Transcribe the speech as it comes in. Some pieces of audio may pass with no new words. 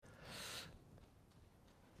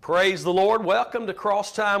Praise the Lord. Welcome to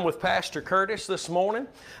Cross Time with Pastor Curtis this morning.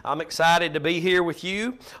 I'm excited to be here with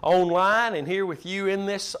you online and here with you in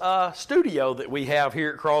this studio that we have here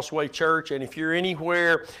at CrossWay Church. And if you're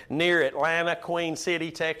anywhere near Atlanta, Queen City,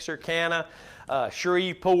 Texarkana,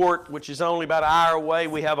 Shreveport, which is only about an hour away.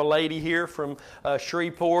 We have a lady here from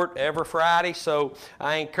Shreveport every Friday, so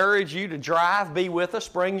I encourage you to drive, be with us,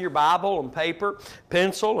 bring your Bible and paper,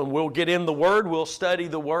 pencil, and we'll get in the Word, we'll study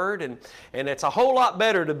the Word, and it's a whole lot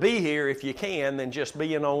better to be here if you can than just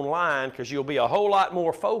being online, because you'll be a whole lot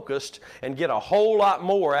more focused and get a whole lot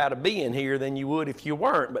more out of being here than you would if you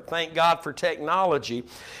weren't. But thank God for technology.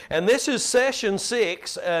 And this is session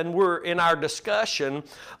 6, and we're in our discussion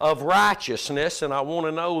of righteousness. And I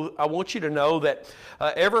want you to know that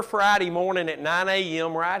every Friday morning at 9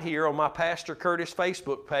 a.m. right here on my Pastor Curtis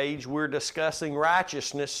Facebook page, we're discussing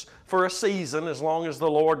righteousness for a season as long as the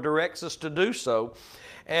Lord directs us to do so.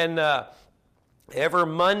 And every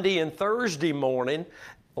Monday and Thursday morning,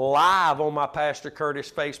 live on my Pastor Curtis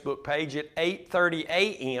Facebook page at 8:30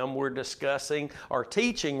 a.m. we're discussing, or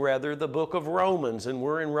teaching rather, the book of Romans. And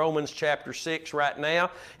we're in Romans chapter 6 right now,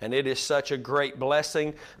 and it is such a great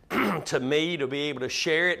blessing to me to be able to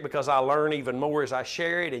share it, because I learn even more as I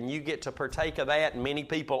share it, and you get to partake of that, and many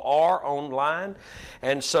people are online.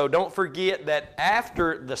 And so don't forget that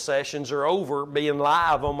after the sessions are over, being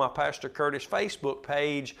live on my Pastor Curtis Facebook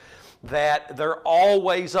page, that they're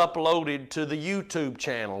always uploaded to the YouTube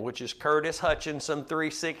channel, which is Curtis Hutchinson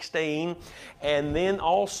 316, and then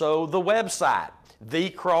also the website,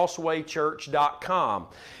 thecrosswaychurch.com.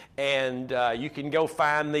 And you can go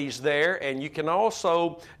find these there, and you can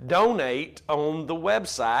also donate on the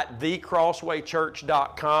website,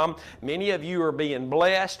 thecrosswaychurch.com. Many of you are being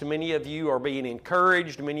blessed, many of you are being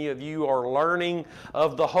encouraged, many of you are learning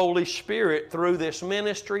of the Holy Spirit through this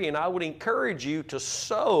ministry, and I would encourage you to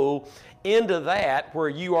sow into that where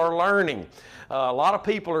you are learning. A lot of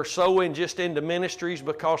people are sowing just into ministries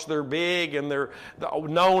because they're big and they're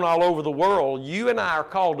known all over the world. You and I are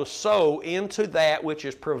called to sow into that which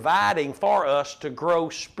is providing for us to grow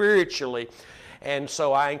spiritually. And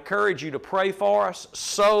so I encourage you to pray for us.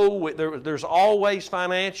 Sow. There's always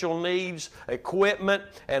financial needs, equipment,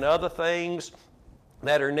 and other things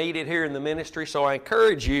that are needed here in the ministry. So I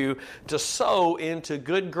encourage you to sow into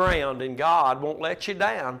good ground, and God won't let you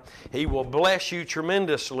down. He will bless you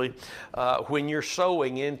tremendously when you're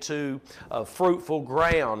sowing into fruitful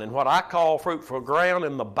ground. And what I call fruitful ground,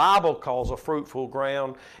 and the Bible calls a fruitful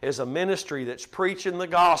ground, is a ministry that's preaching the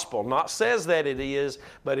gospel. Not says that it is,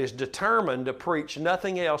 but is determined to preach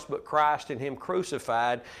nothing else but Christ and Him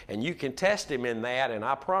crucified. And you can test Him in that, and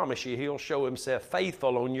I promise you He'll show Himself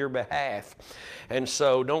faithful on your behalf. And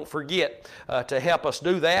so don't forget to help us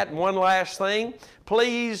do that. And one last thing,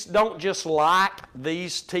 please don't just like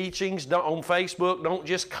these teachings on Facebook. Don't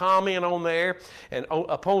just comment on there. And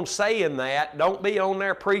upon saying that, don't be on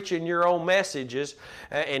there preaching your own messages.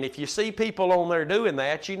 And if you see people on there doing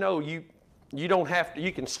that, you know you don't have to,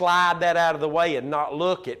 you can slide that out of the way and not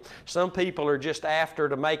look it. Some people are just after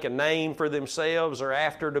to make a name for themselves or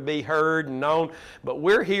after to be heard and known. But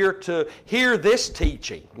we're here to hear this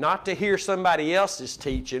teaching, not to hear somebody else's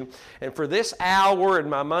teaching. And for this hour in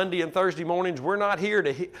my Monday and Thursday mornings, we're not here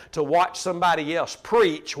to watch somebody else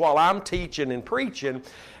preach while I'm teaching and preaching.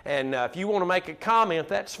 And if you want to make a comment,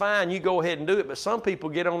 that's fine. You go ahead and do it. But some people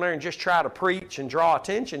get on there and just try to preach and draw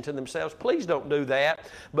attention to themselves. Please don't do that.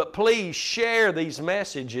 But please share these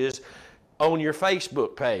messages on your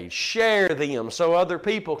Facebook page. Share them so other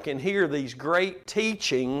people can hear these great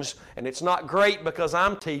teachings. And it's not great because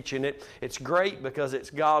I'm teaching it. It's great because it's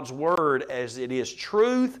God's Word, as it is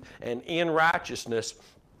truth and in righteousness.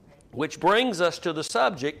 Which brings us to the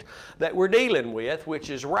subject that we're dealing with, which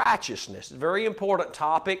is righteousness. It's a very important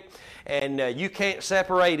topic, and you can't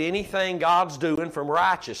separate anything God's doing from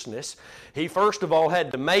righteousness. He first of all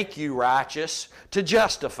had to make you righteous to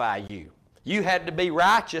justify you. You had to be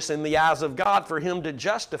righteous in the eyes of God for Him to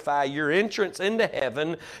justify your entrance into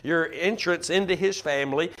heaven, your entrance into His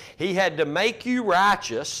family. He had to make you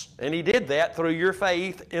righteous, and He did that through your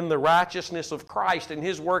faith in the righteousness of Christ and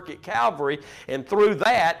His work at Calvary. And through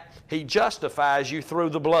that, He justifies you through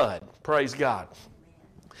the blood. Praise God.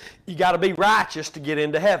 You got to be righteous to get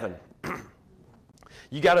into heaven.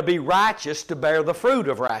 You got to be righteous to bear the fruit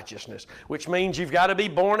of righteousness, which means you've got to be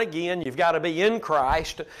born again. You've got to be in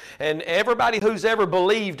Christ. And everybody who's ever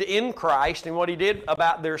believed in Christ and what He did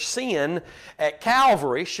about their sin at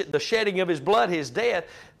Calvary, the shedding of His blood, His death,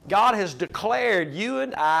 God has declared you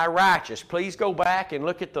and I righteous. Please go back and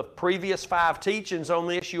look at the previous 5 teachings on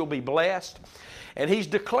this. You'll be blessed. And He's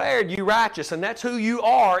declared you righteous, and that's who you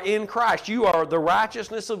are in Christ. You are the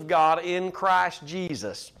righteousness of God in Christ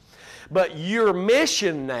Jesus. But your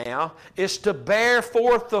mission now is to bear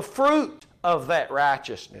forth the fruit of that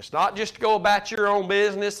righteousness. Not just go about your own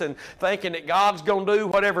business and thinking that God's going to do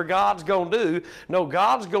whatever God's going to do. No,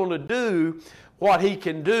 God's going to do what He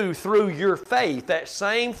can do through your faith. That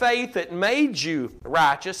same faith that made you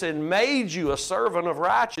righteous and made you a servant of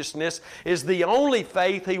righteousness is the only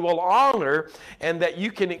faith He will honor, and that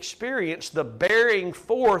you can experience the bearing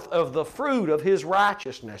forth of the fruit of His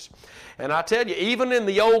righteousness. And I tell you, even in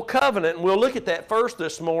the Old Covenant, and we'll look at that first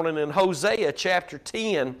this morning in Hosea chapter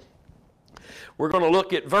 10, we're going to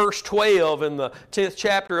look at verse 12 in the 10th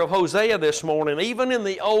chapter of Hosea this morning. Even in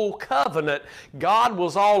the Old Covenant, God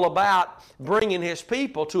was all about bringing His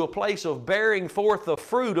people to a place of bearing forth the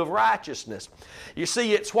fruit of righteousness. You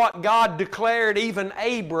see, it's what God declared even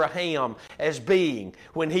Abraham as being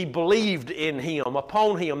when he believed in Him,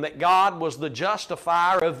 upon Him, that God was the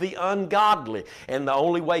justifier of the ungodly. And the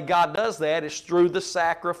only way God does that is through the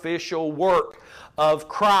sacrificial work of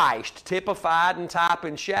Christ, typified in type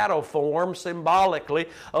and shadow form, symbolically,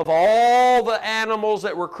 of all the animals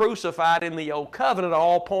that were crucified in the Old Covenant,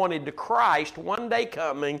 all pointed to Christ one day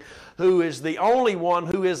coming, who is the only one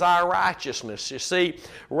who is our righteousness. You see,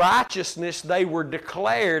 righteousness, they were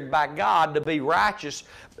declared by God to be righteous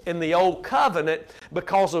in the Old Covenant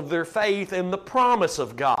because of their faith in the promise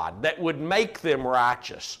of God that would make them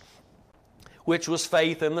righteous, which was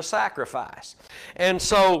faith in the sacrifice. And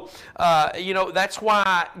so, that's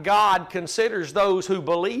why God considers those who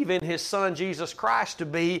believe in His Son, Jesus Christ, to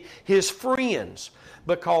be His friends,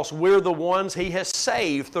 because we're the ones He has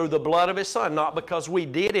saved through the blood of His Son, not because we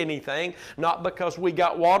did anything, not because we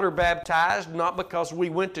got water baptized, not because we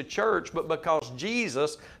went to church, but because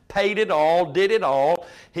Jesus paid it all, did it all.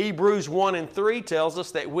 Hebrews 1:3 tells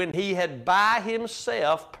us that when He had by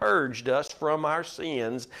Himself purged us from our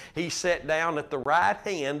sins, He sat down at the right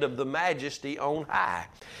hand of the Majesty on high.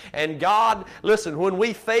 And God, listen, when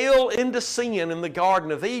we fell into sin in the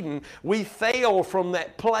Garden of Eden, we fell from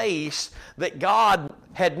that place that God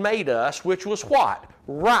had made us, which was what?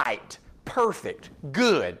 Right. Perfect,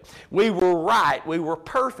 good. We were right, we were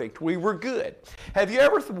perfect, we were good. Have you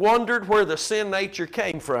ever wondered where the sin nature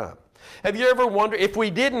came from? Have you ever wondered, if we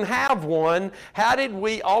didn't have one, how did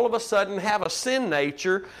we all of a sudden have a sin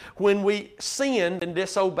nature when we sinned and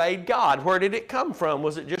disobeyed God? Where did it come from?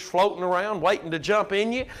 Was it just floating around waiting to jump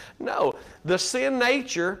in you? No, the sin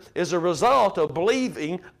nature is a result of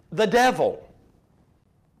believing the devil.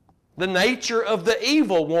 The nature of the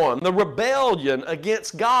evil one, the rebellion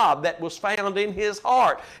against God that was found in his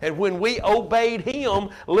heart. And when we obeyed him,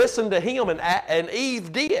 listened to him, and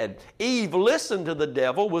Eve did. Eve listened to the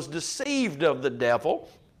devil, was deceived of the devil.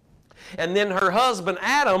 And then her husband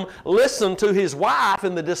Adam listened to his wife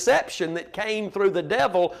and the deception that came through the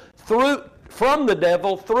devil, from the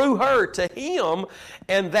devil through her to him.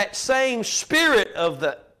 And that same spirit of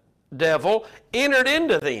the devil entered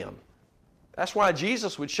into them. That's why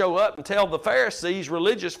Jesus would show up and tell the Pharisees,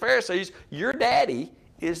 religious Pharisees, your daddy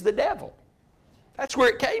is the devil. That's where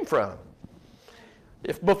it came from.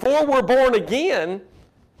 If before we're born again,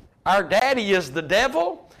 our daddy is the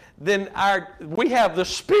devil, then we have the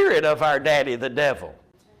spirit of our daddy, the devil.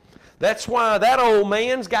 That's why that old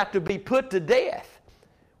man's got to be put to death.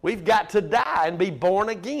 We've got to die and be born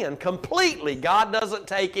again completely. God doesn't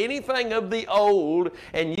take anything of the old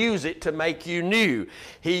and use it to make you new.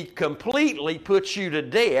 He completely puts you to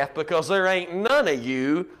death because there ain't none of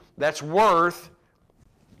you that's worth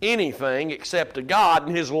anything except to God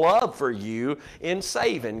and His love for you in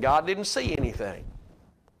saving. God didn't see anything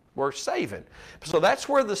worth saving. So that's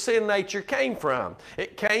where the sin nature came from.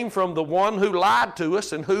 It came from the one who lied to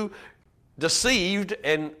us and who deceived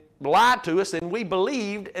and lied to us, and we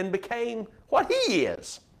believed and became what he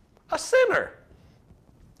is, a sinner.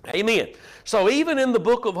 Amen. So even in the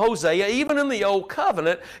book of Hosea, even in the Old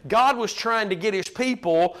Covenant, God was trying to get His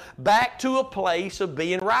people back to a place of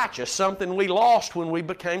being righteous, something we lost when we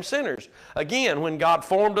became sinners. Again, when God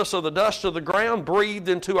formed us of the dust of the ground, breathed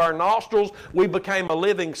into our nostrils, we became a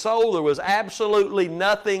living soul. There was absolutely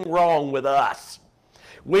nothing wrong with us.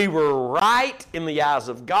 We were right in the eyes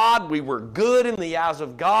of God. We were good in the eyes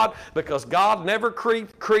of God because God never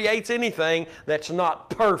creates anything that's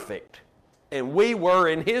not perfect. And we were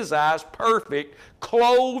in His eyes perfect,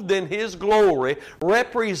 clothed in His glory,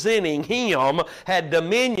 representing Him, had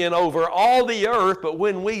dominion over all the earth. But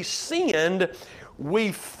when we sinned,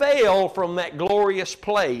 we fell from that glorious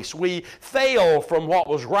place. We fell from what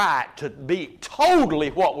was right to be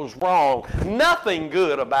totally what was wrong. Nothing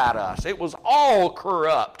good about us. It was all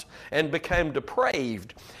corrupt and became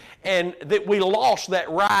depraved. and that we lost that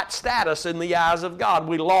right status in the eyes of God.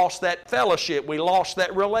 We lost that fellowship. We lost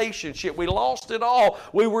that relationship. We lost it all.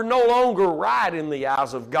 We were no longer right in the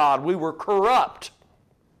eyes of God. We were corrupt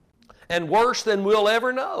and worse than we'll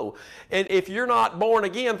ever know. And if you're not born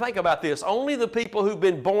again, think about this. Only the people who've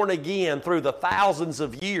been born again through the thousands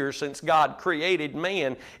of years since God created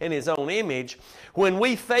man in His own image, when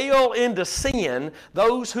we fail into sin,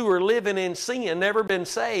 those who are living in sin, never been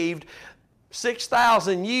saved,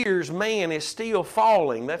 6,000 years, man is still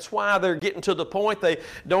falling. That's why they're getting to the point they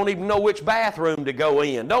don't even know which bathroom to go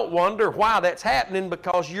in. Don't wonder why that's happening,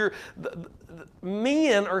 because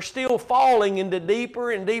men are still falling into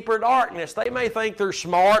deeper and deeper darkness. They may think they're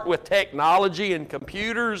smart with technology and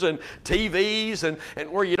computers and TVs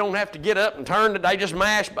and where you don't have to get up and turn it. They just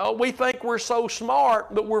mash. Oh, we think we're so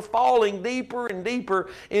smart, but we're falling deeper and deeper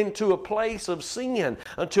into a place of sin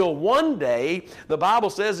until one day, the Bible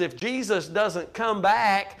says, if Jesus doesn't come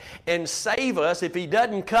back and save us, if He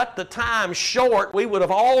doesn't cut the time short, we would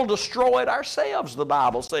have all destroyed ourselves, the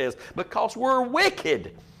Bible says, because we're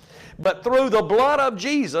wicked. But through the blood of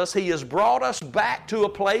Jesus, He has brought us back to a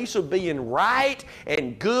place of being right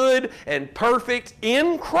and good and perfect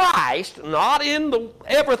in Christ, not in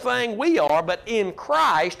everything we are, but in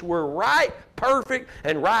Christ we're right, perfect,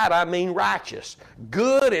 and right, I mean righteous.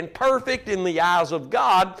 Good and perfect in the eyes of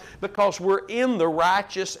God, because we're in the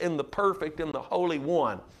righteous and the perfect and the Holy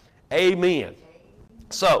One. Amen.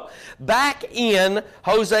 So, back in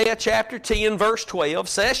Hosea chapter 10, verse 12,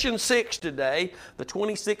 session 6 today, the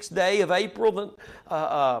 26th day of April,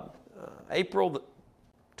 April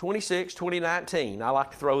 26, 2019. I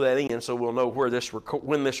like to throw that in so we'll know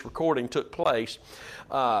when this recording took place.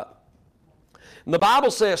 The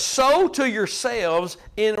Bible says, sow to yourselves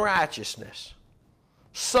in righteousness.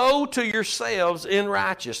 Sow to yourselves in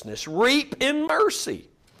righteousness. Reap in mercy.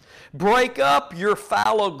 Break up your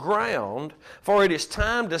fallow ground, for it is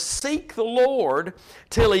time to seek the Lord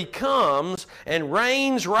till He comes and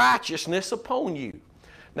rains righteousness upon you.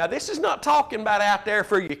 Now, this is not talking about out there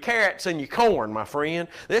for your carrots and your corn, my friend.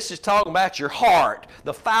 This is talking about your heart,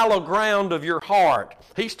 the fallow ground of your heart.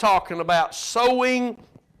 He's talking about sowing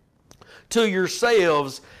to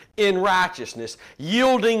yourselves in righteousness,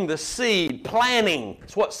 yielding the seed, planting.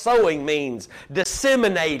 It's what sowing means.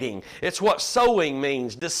 Disseminating. It's what sowing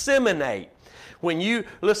means. Disseminate. When you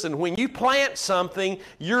plant something,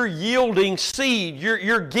 you're yielding seed.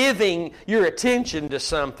 You're giving your attention to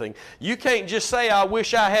something. You can't just say, I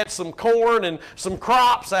wish I had some corn and some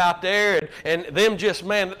crops out there and them just,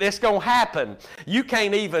 man, it's going to happen. You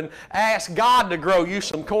can't even ask God to grow you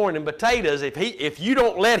some corn and potatoes if you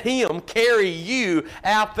don't let Him carry you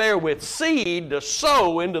out there with seed to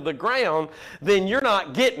sow into the ground, then you're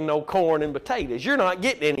not getting no corn and potatoes. You're not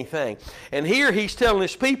getting anything. And here He's telling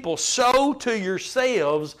His people, sow to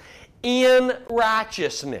yourselves in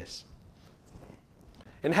righteousness.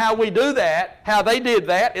 And how we do that, how they did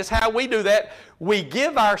that, is how we do that. We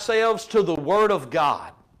give ourselves to the Word of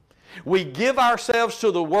God. We give ourselves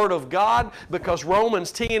to the Word of God because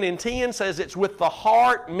Romans 10:10 says it's with the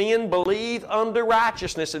heart men believe unto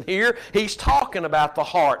righteousness. And here He's talking about the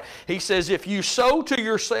heart. He says, if you sow to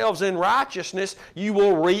yourselves in righteousness, you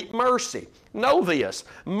will reap mercy. Know this,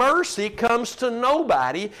 mercy comes to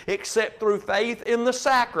nobody except through faith in the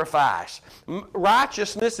sacrifice.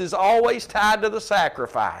 Righteousness is always tied to the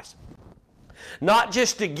sacrifice. Not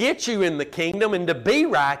just to get you in the kingdom and to be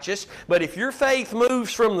righteous, but if your faith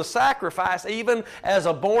moves from the sacrifice, even as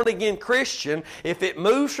a born-again Christian, if it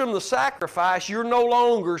moves from the sacrifice, you're no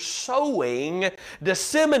longer sowing,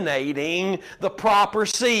 disseminating the proper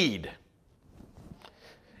seed.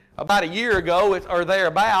 About a year ago, or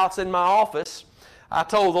thereabouts, in my office, I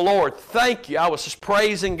told the Lord, thank you. I was just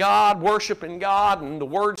praising God, worshiping God, and the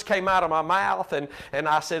words came out of my mouth, and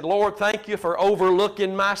I said, Lord, thank you for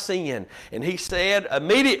overlooking my sin. And He said,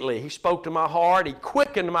 immediately, He spoke to my heart, He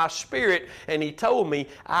quickened my spirit, and He told me,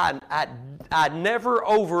 I never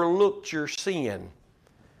overlooked your sin.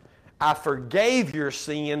 I forgave your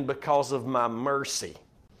sin because of my mercy.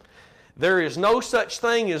 There is no such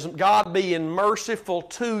thing as God being merciful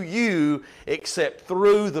to you except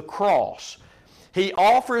through the cross. He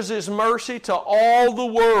offers His mercy to all the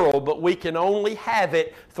world, but we can only have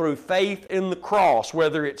it through faith in the cross.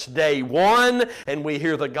 Whether it's day one and we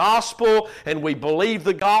hear the gospel and we believe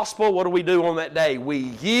the gospel, what do we do on that day? We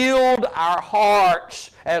yield our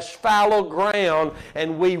hearts as fallow ground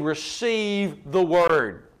and we receive the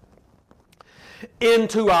Word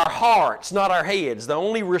into our hearts, not our heads. The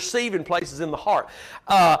only receiving place is in the heart.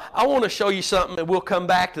 I want to show you something, and we'll come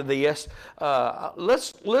back to this.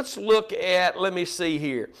 Let's look at, let me see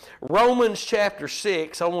here, Romans chapter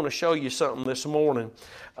 6. I want to show you something this morning.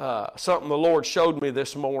 something the Lord showed me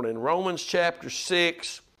this morning. Romans chapter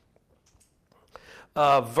 6,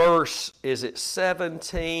 verse, is it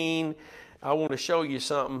 17? I want to show you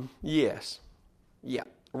something. Yes. Yeah.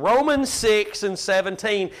 Romans 6 and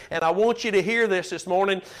 17, and I want you to hear this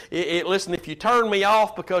morning. Listen, if you turn me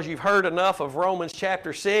off because you've heard enough of Romans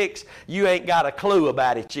chapter 6, you ain't got a clue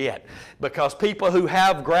about it yet. Because people who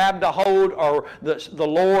have grabbed a hold, or the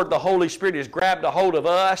Lord, the Holy Spirit has grabbed a hold of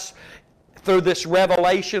us through this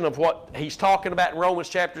revelation of what He's talking about in Romans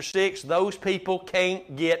chapter 6, those people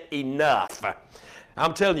can't get enough.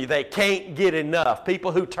 I'm telling you, they can't get enough.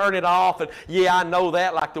 People who turn it off, and yeah, I know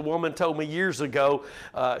that, like the woman told me years ago.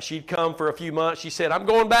 She'd come for a few months. She said, I'm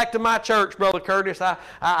going back to my church, Brother Curtis.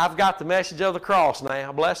 I've got the message of the cross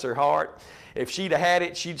now. Bless her heart. If she'd have had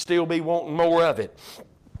it, she'd still be wanting more of it.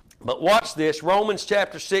 But watch this, Romans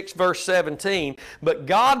chapter 6, verse 17. But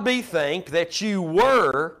God be thanked that you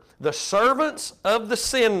were the servants of the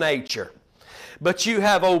sin nature, but you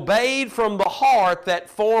have obeyed from the heart that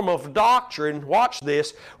form of doctrine, watch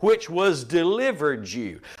this, which was delivered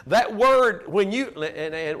you. That word, when you,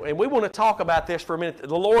 and we want to talk about this for a minute.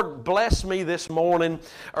 The Lord blessed me this morning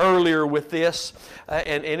earlier with this,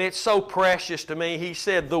 and it's so precious to me. He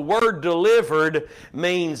said the word delivered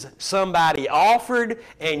means somebody offered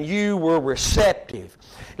and you were receptive.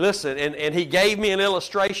 Listen, and He gave me an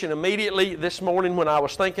illustration immediately this morning when I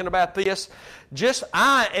was thinking about this.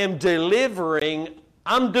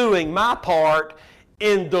 I'm doing my part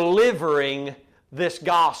in delivering this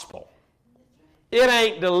gospel. It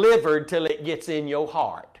ain't delivered till it gets in your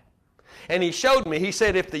heart. And He showed me, He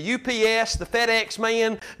said, if the UPS, the FedEx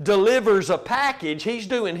man, delivers a package, he's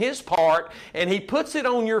doing his part, and he puts it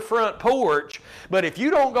on your front porch. But if you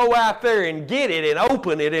don't go out there and get it and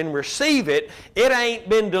open it and receive it, it ain't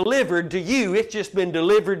been delivered to you. It's just been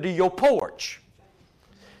delivered to your porch.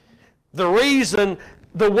 The reason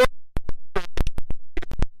the word,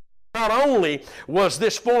 not only was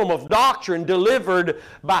this form of doctrine delivered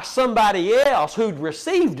by somebody else who'd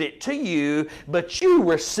received it to you, but you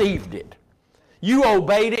received it. You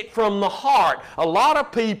obeyed it from the heart. A lot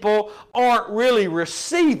of people aren't really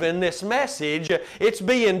receiving this message. It's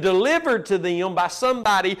being delivered to them by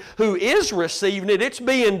somebody who is receiving it. It's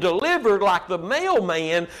being delivered like the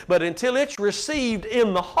mailman, but until it's received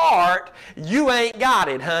in the heart, you ain't got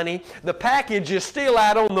it, honey. The package is still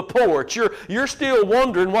out on the porch. You're still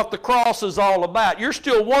wondering what the cross is all about. You're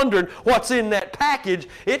still wondering what's in that package.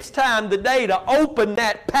 It's time today to open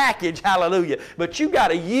that package, hallelujah. But you got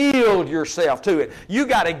to yield yourself to it. You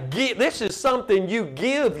got to give. This is something you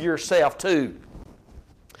give yourself to.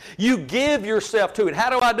 You give yourself to it. How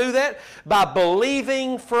do I do that? By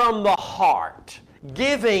believing from the heart.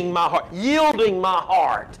 Giving my heart. Yielding my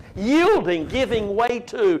heart. Yielding, giving way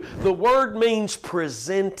to. The word means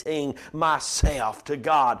presenting myself to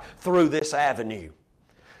God through this avenue.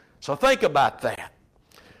 So think about that.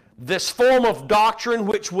 This form of doctrine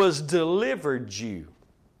which was delivered you.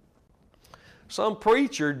 Some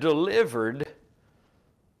preacher delivered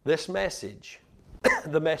this message,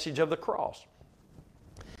 the message of the cross.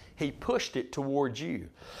 He pushed it towards you.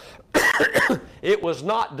 It was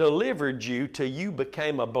not delivered you till you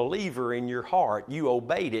became a believer in your heart. You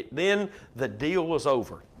obeyed it. Then the deal was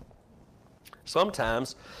over.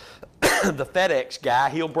 Sometimes the FedEx guy,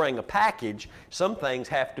 he'll bring a package. Some things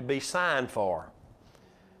have to be signed for.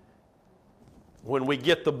 When we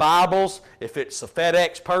get the Bibles, if it's a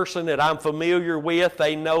FedEx person that I'm familiar with,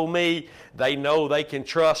 they know me, they know they can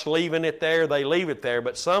trust leaving it there, they leave it there.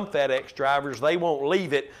 But some FedEx drivers, they won't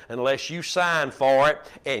leave it unless you sign for it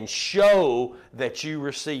and show that you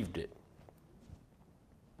received it.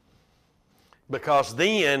 Because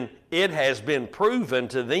then it has been proven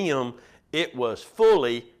to them it was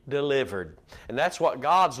fully delivered. And that's what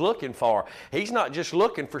God's looking for. He's not just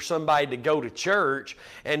looking for somebody to go to church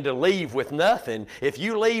and to leave with nothing. If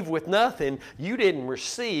you leave with nothing, you didn't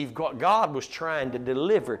receive what God was trying to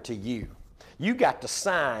deliver to you. You got to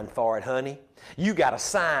sign for it, honey. You got to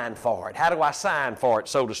sign for it. How do I sign for it,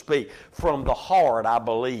 so to speak? From the heart, I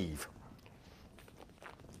believe.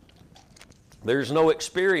 There's no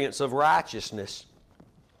experience of righteousness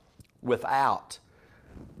without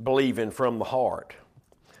believing from the heart.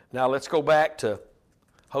 Now let's go back to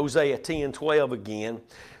Hosea 10:12 again.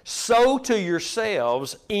 sow to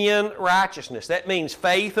yourselves in righteousness. That means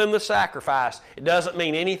faith in the sacrifice. It doesn't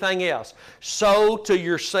mean anything else. Sow to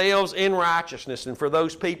yourselves in righteousness. And for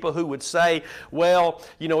those people who would say, well,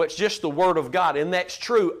 it's just the Word of God. And that's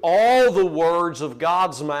true. All the words of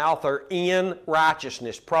God's mouth are in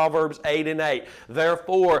righteousness. Proverbs 8:8.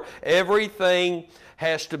 Therefore, everything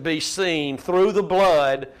has to be seen through the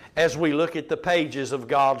blood as we look at the pages of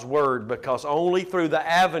God's Word, because only through the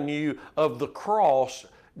avenue of the cross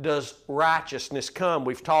does righteousness come.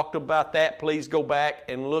 We've talked about that. Please go back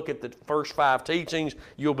and look at the first 5 teachings.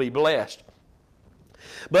 You'll be blessed.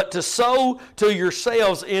 But to sow to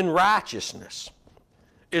yourselves in righteousness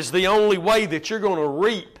is the only way that you're going to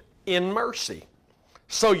reap in mercy.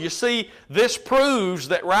 So you see, this proves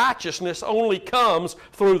that righteousness only comes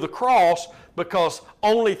through the cross, because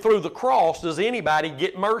only through the cross does anybody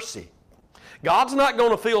get mercy. God's not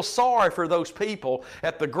going to feel sorry for those people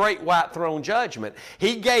at the great white throne judgment.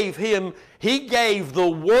 He gave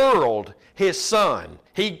the world His Son.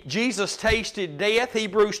 Jesus tasted death,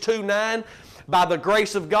 Hebrews 2:9, by the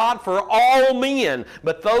grace of God for all men.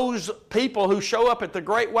 But those people who show up at the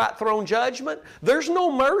great white throne judgment, there's no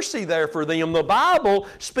mercy there for them. The Bible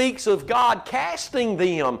speaks of God casting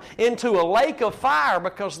them into a lake of fire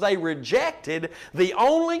because they rejected the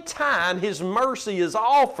only time His mercy is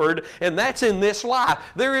offered, and that's in this life.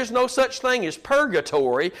 There is no such thing as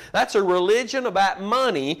purgatory. That's a religion about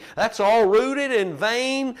money. That's all rooted in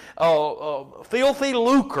vain, filthy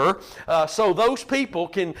lucre. So those people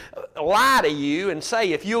can lie to you and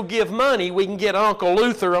say, if you'll give money, we can get Uncle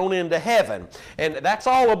Luther on into heaven. And that's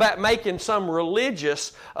all about making some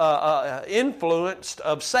religious influenced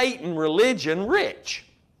of Satan religion rich.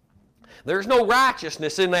 There's no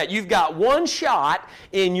righteousness in that. You've got one shot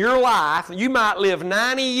in your life. You might live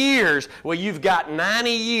 90 years. Well, you've got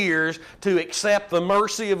 90 years to accept the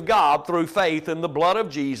mercy of God through faith in the blood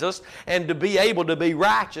of Jesus and to be able to be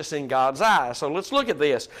righteous in God's eyes. So let's look at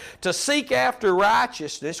this. To seek after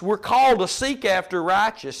righteousness, we're called to seek after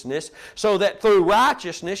righteousness so that through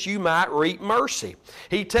righteousness you might reap mercy.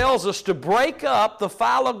 He tells us to break up the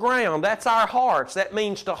fallow ground. That's our hearts. That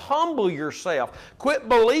means to humble yourself. Quit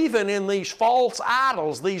believing in these false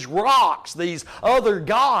idols, these rocks, these other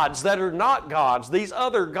gods that are not gods, these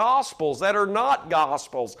other gospels that are not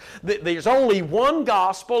gospels. There's only one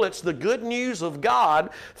gospel. It's the good news of God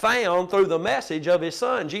found through the message of His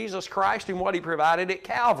Son, Jesus Christ, and what He provided at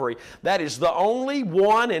Calvary. That is the only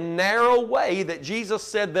one and narrow way that Jesus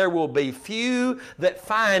said there will be few that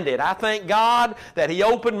find it. I thank God that He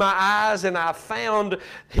opened my eyes and I found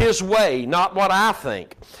His way, not what I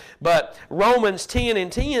think. But Romans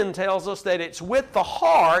 10:10 tells us that it's with the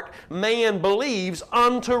heart man believes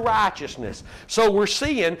unto righteousness. So we're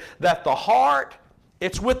seeing that the heart,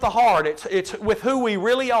 it's with the heart. It's with who we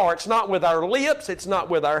really are. It's not with our lips. It's not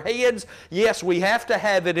with our heads. Yes, we have to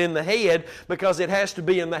have it in the head because it has to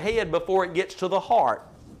be in the head before it gets to the heart.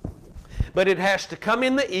 But it has to come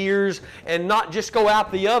in the ears and not just go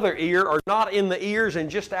out the other ear, or not in the ears and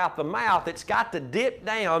just out the mouth. It's got to dip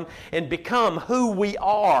down and become who we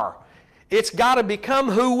are. It's got to become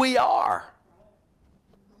who we are.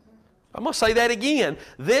 I'm going to say that again.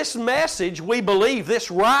 This message we believe,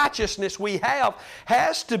 this righteousness we have,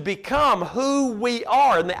 has to become who we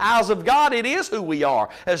are. In the eyes of God, it is who we are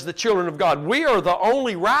as the children of God. We are the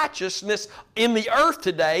only righteousness in the earth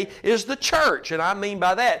today is the church. And I mean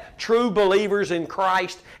by that, true believers in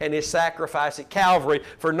Christ and His sacrifice at Calvary,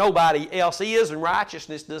 for nobody else is, and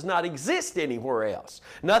righteousness does not exist anywhere else.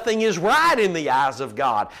 Nothing is right in the eyes of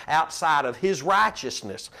God outside of His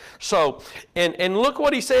righteousness. So, and look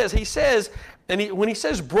what He says. He says, when he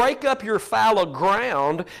says break up your fallow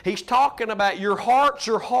ground, he's talking about your hearts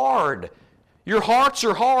are hard. Your hearts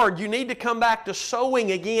are hard. You need to come back to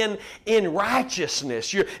sowing again in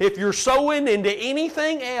righteousness. If you're sowing into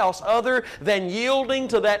anything else other than yielding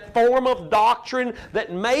to that form of doctrine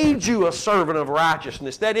that made you a servant of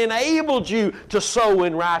righteousness, that enabled you to sow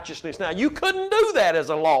in righteousness. Now, you couldn't do that as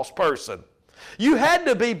a lost person. You had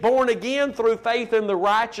to be born again through faith in the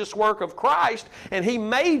righteous work of Christ, and He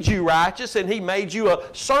made you righteous, and He made you a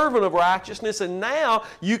servant of righteousness, and now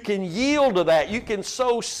you can yield to that. You can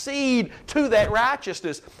sow seed to that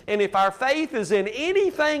righteousness. And if our faith is in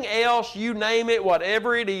anything else, you name it,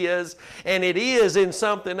 whatever it is, and it is in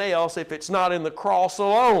something else if it's not in the cross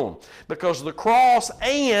alone. Because the cross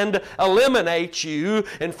eliminates you,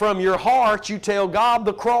 and from your heart you tell God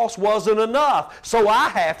the cross wasn't enough, so I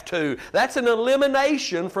have to. That's an elimination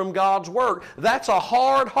elimination from God's Word. That's a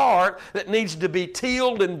hard heart that needs to be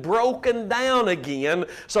tilled and broken down again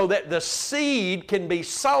so that the seed can be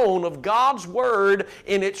sown of God's Word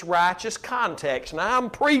in its righteous context. Now, I'm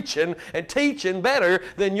preaching and teaching better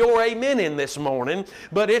than your amen in this morning,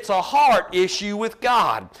 but it's a heart issue with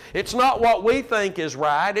God. It's not what we think is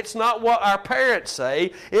right. It's not what our parents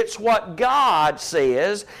say. It's what God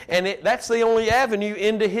says, and that's the only avenue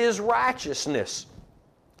into His righteousness.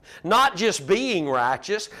 Not just being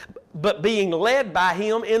righteous, but being led by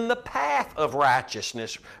Him in the path of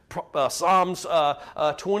righteousness. Psalms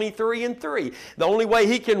 23:3. The only way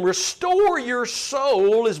He can restore your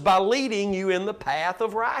soul is by leading you in the path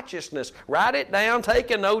of righteousness. Write it down,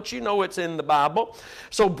 take a note, you know it's in the Bible.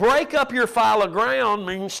 So break up your fallow ground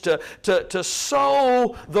means to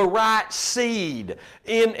sow the right seed,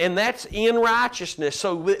 and that's in righteousness,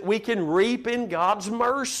 so we can reap in God's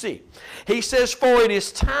mercy. He says, for it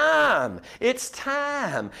is time. It's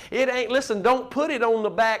time. It ain't, listen, don't put it on the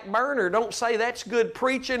back burner. Don't say that's good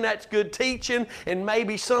preaching, that's good teaching, and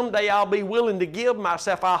maybe someday I'll be willing to give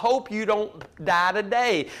myself. I hope you don't die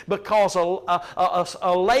today, because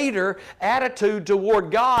a later attitude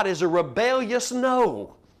toward God is a rebellious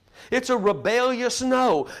no. It's a rebellious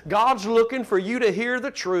no. God's looking for you to hear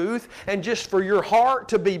the truth and just for your heart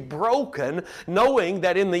to be broken, knowing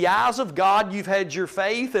that in the eyes of God you've had your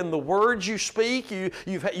faith in the words you speak.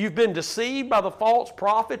 You've been deceived by the false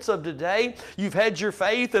prophets of today. You've had your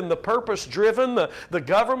faith in the purpose-driven, the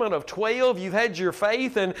government of 12. You've had your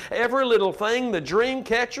faith in every little thing, the dream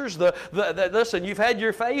catchers. Listen, you've had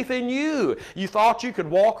your faith in you. You thought you could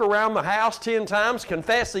walk around the house 10 times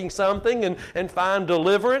confessing something and find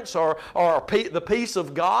deliverance or the peace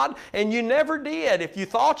of God, and you never did. If you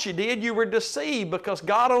thought you did, you were deceived, because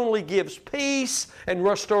God only gives peace and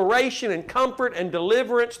restoration and comfort and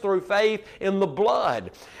deliverance through faith in the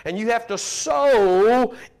blood. And you have to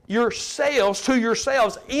sow to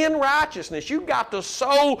yourselves in righteousness. You've got to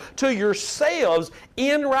sow to yourselves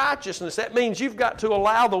in righteousness. That means you've got to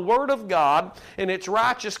allow the Word of God in its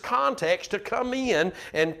righteous context to come in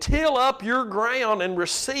and till up your ground and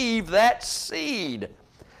receive that seed.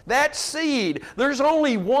 That seed, there's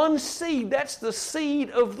only one seed. That's the seed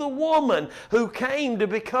of the woman who came to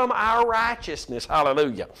become our righteousness.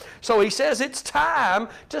 Hallelujah. So he says it's time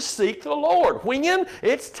to seek the Lord. When?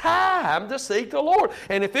 It's time to seek the Lord.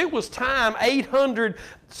 And if it was time 800,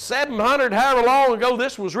 700, however long ago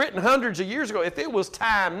this was written, hundreds of years ago, if it was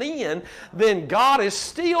time then God is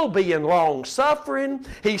still being long-suffering.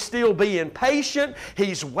 He's still being patient.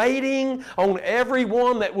 He's waiting on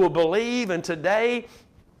everyone that will believe. And today,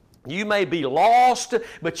 you may be lost,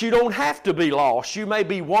 but you don't have to be lost. You may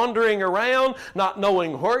be wandering around, not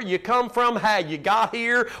knowing where you come from, how you got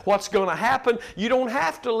here, what's going to happen. You don't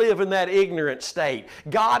have to live in that ignorant state.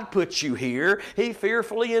 God put you here. He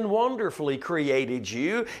fearfully and wonderfully created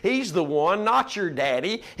you. He's the one, not your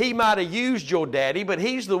daddy. He might have used your daddy, but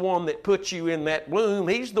He's the one that put you in that womb.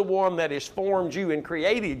 He's the one that has formed you and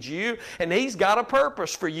created you, and He's got a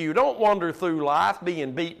purpose for you. Don't wander through life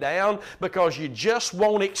being beat down because you just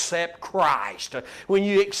won't accept Christ. When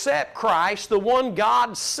you accept Christ, the one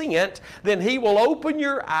God sent, then He will open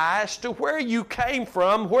your eyes to where you came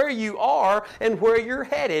from, where you are, and where you're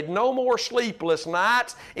headed. No more sleepless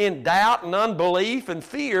nights in doubt and unbelief and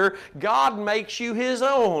fear. God makes you His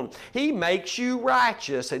own. He makes you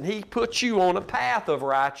righteous, and He puts you on a path of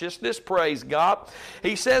righteousness. Praise God.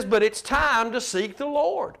 He says, but it's time to seek the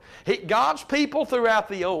Lord. God's people throughout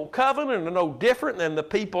the Old Covenant are no different than the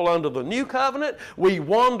people under the New Covenant. We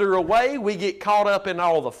wander away, we get caught up in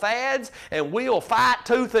all the fads, and we'll fight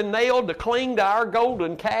tooth and nail to cling to our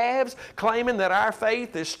golden calves, claiming that our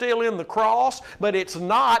faith is still in the cross, but it's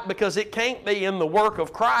not, because it can't be in the work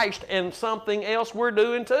of Christ and something else we're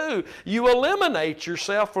doing too. You eliminate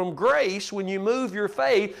yourself from grace when you move your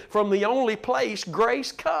faith from the only place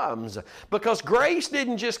grace comes, because grace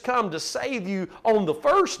didn't just come to save you on the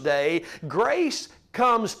first day. Grace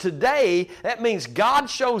comes today. That means God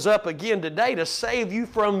shows up again today to save you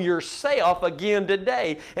from yourself again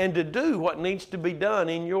today and to do what needs to be done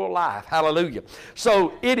in your life. Hallelujah.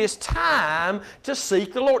 So it is time to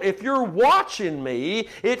seek the Lord. If you're watching me,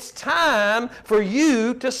 it's time for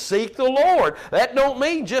you to seek the Lord. That don't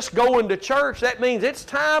mean just going to church. That means it's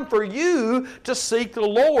time for you to seek the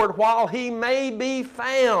Lord while He may be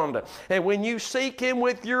found. And when you seek Him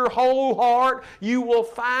with your whole heart, you will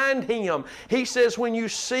find Him. He says, when you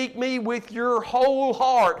seek me with your whole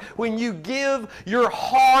heart, when you give your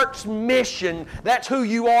heart's mission, that's who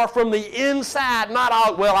you are from the inside, not,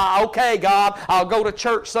 okay, God, I'll go to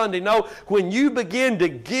church Sunday. No, when you begin to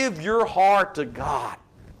give your heart to God,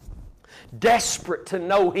 desperate to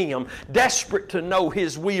know Him, desperate to know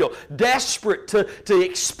His will, desperate to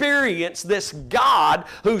experience this God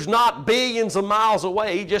who's not billions of miles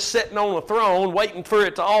away, just sitting on a throne waiting for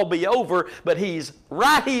it to all be over, but He's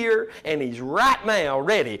right here and He's right now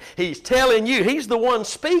ready. He's telling you, He's the one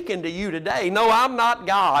speaking to you today. No, I'm not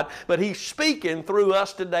God, but He's speaking through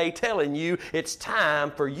us today, telling you it's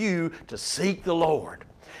time for you to seek the Lord.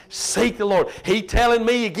 Seek the Lord. He telling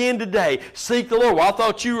me again today, seek the Lord. Well, I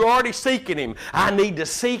thought you were already seeking Him. I need to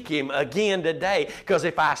seek Him again today, because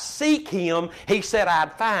if I seek Him, He said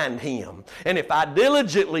I'd find Him. And if I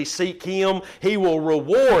diligently seek Him, He will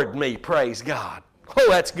reward me, praise God. Oh,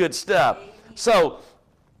 that's good stuff. So,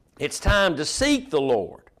 it's time to seek the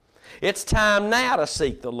Lord. It's time now to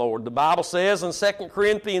seek the Lord. The Bible says in 2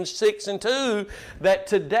 Corinthians 6 and 2 that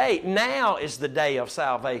today, now is the day of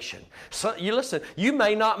salvation. So you listen, you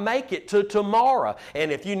may not make it to tomorrow.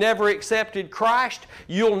 And if you never accepted Christ,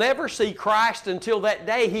 you'll never see Christ until that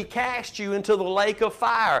day He casts you into the lake of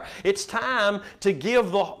fire. It's time to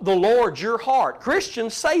give the Lord your heart.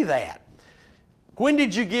 Christians say that. When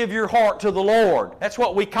did you give your heart to the Lord? That's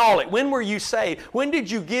what we call it. When were you saved? When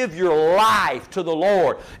did you give your life to the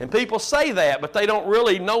Lord? And people say that, but they don't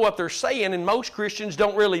really know what they're saying, and most Christians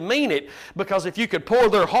don't really mean it, because if you could pour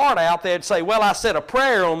their heart out, they'd say, well, I said a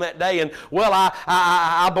prayer on that day, and well,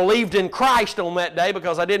 I believed in Christ on that day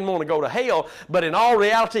because I didn't want to go to hell. But in all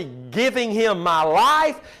reality, giving Him my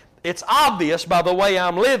life, it's obvious by the way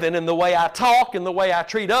I'm living and the way I talk and the way I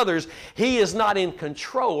treat others, He is not in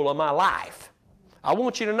control of my life. I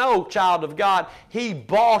want you to know, child of God, He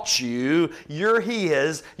bought you. You're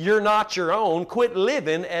His. You're not your own. Quit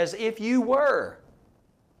living as if you were.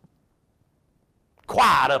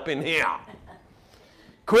 Quiet up in here.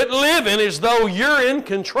 Quit living as though you're in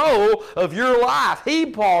control of your life. He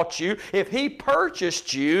bought you. If He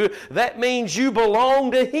purchased you, that means you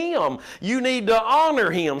belong to Him. You need to honor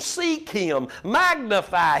Him, seek Him,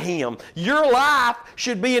 magnify Him. Your life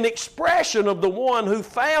should be an expression of the one who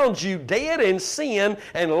found you dead in sin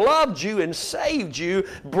and loved you and saved you,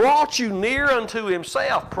 brought you near unto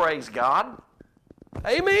Himself. Praise God.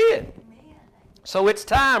 Amen. So it's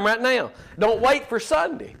time right now. Don't wait for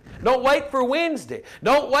Sunday. Don't wait for Wednesday.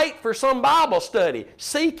 Don't wait for some Bible study.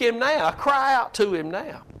 Seek Him now. Cry out to Him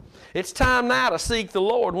now. It's time now to seek the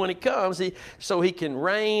Lord when He comes so He can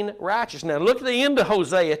reign righteous. Now look at the end of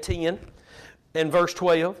Hosea 10 and verse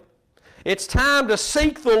 12. It's time to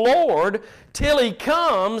seek the Lord till He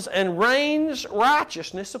comes and rains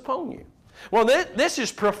righteousness upon you. Well, this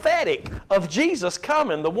is prophetic of Jesus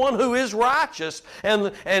coming, the one who is righteous, and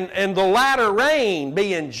the latter rain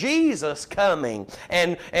being Jesus coming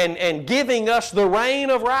and giving us the reign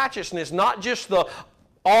of righteousness, not just the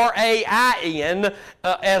R-A-I-N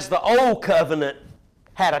as the old covenant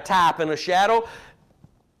had a type and a shadow.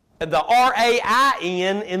 The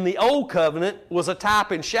R-A-I-N in the old covenant was a type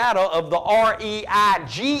and shadow of the R-E-I-G-N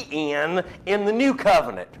in the new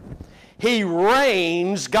covenant. He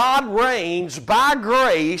reigns, God reigns by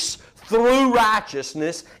grace through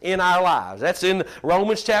righteousness in our lives. That's in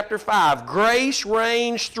Romans chapter 5. Grace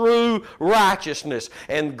reigns through righteousness.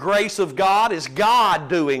 And grace of God is God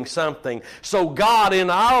doing something. So God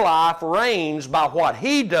in our life reigns by what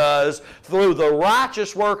He does through the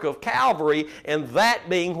righteous work of Calvary, and that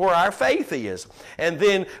being where our faith is. And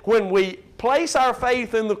then when we place our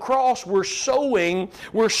faith in the cross, we're sowing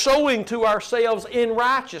to ourselves in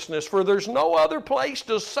righteousness, for there's no other place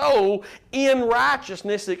to sow in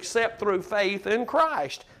righteousness except through faith in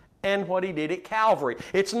Christ and what He did at Calvary.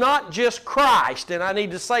 It's not just Christ, and I need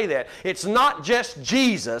to say that. It's not just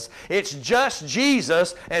Jesus. It's just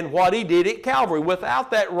Jesus and what He did at Calvary. Without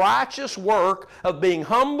that righteous work of being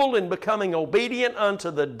humble and becoming obedient unto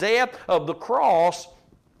the death of the cross,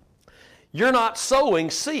 you're not sowing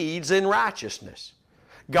seeds in righteousness.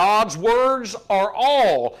 God's words are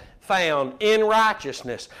all found in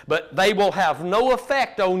righteousness, but they will have no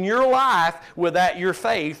effect on your life without your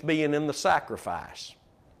faith being in the sacrifice.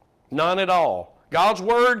 None at all. God's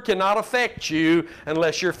Word cannot affect you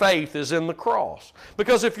unless your faith is in the cross.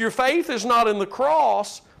 Because if your faith is not in the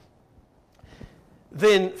cross,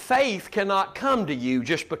 then faith cannot come to you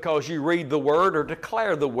just because you read the Word or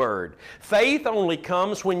declare the Word. Faith only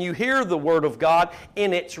comes when you hear the Word of God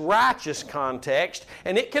in its righteous context,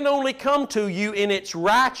 and it can only come to you in its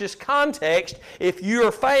righteous context if you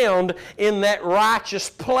are found in that righteous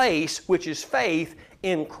place, which is faith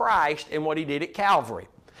in Christ and what He did at Calvary.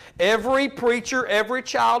 Every preacher, every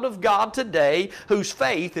child of God today whose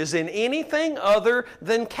faith is in anything other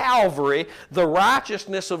than Calvary, the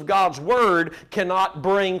righteousness of God's Word cannot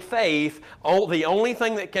bring faith. The only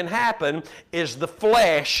thing that can happen is the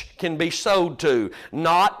flesh can be sowed to,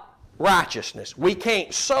 not righteousness. We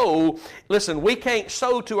can't sow, listen, we can't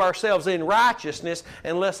sow to ourselves in righteousness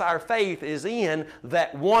unless our faith is in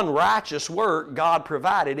that one righteous work God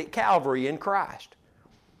provided at Calvary in Christ.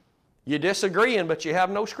 You're disagreeing, but you have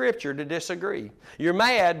no scripture to disagree. You're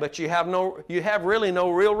mad, but you have really no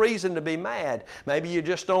real reason to be mad. Maybe you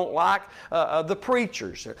just don't like the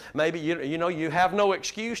preachers. Maybe you have no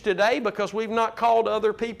excuse today because we've not called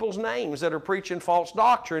other people's names that are preaching false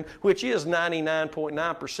doctrine, which is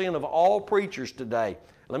 99.9% of all preachers today.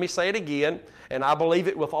 Let me say it again, and I believe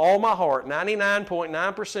it with all my heart.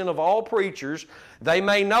 99.9% of all preachers, they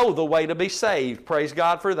may know the way to be saved. Praise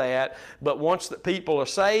God for that. But once the people are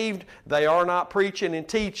saved, they are not preaching and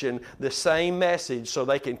teaching the same message so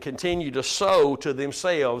they can continue to sow to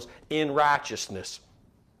themselves in righteousness.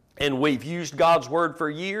 And we've used God's Word for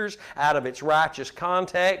years out of its righteous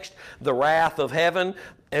context. The wrath of heaven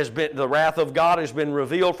the wrath of God has been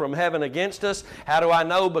revealed from heaven against us. How do I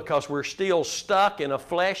know? Because we're still stuck in a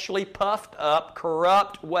fleshly, puffed up,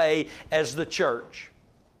 corrupt way as the church.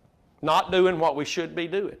 Not doing what we should be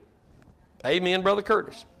doing. Amen, Brother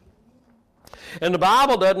Curtis. And the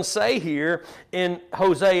Bible doesn't say here in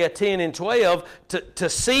Hosea 10 and 12 to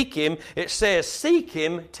seek Him. It says seek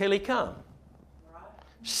Him till He come.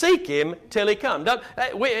 Seek Him till He comes.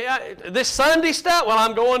 This Sunday stuff, well,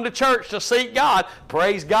 I'm going to church to seek God.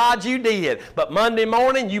 Praise God you did. But Monday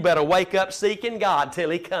morning, you better wake up seeking God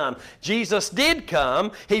till He comes. Jesus did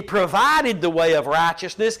come. He provided the way of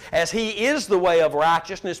righteousness as He is the way of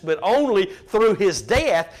righteousness, but only through His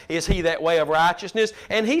death is He that way of righteousness,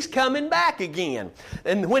 and He's coming back again.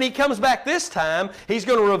 And when He comes back this time, He's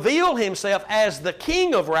going to reveal Himself as the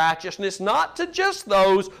King of righteousness, not to just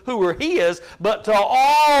those who are His, but to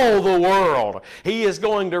all the world. He is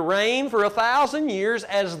going to reign for 1,000 years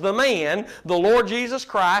as the man, the Lord Jesus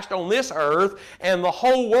Christ, on this earth, and the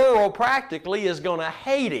whole world practically is going to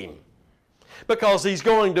hate Him because He's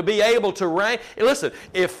going to be able to reign. Listen,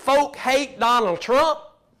 if folk hate Donald Trump,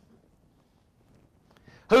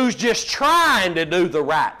 who's just trying to do the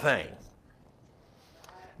right thing,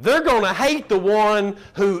 they're going to hate the one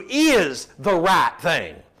who is the right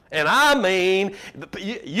thing. And I mean,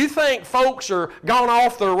 you think folks are gone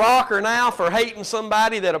off their rocker now for hating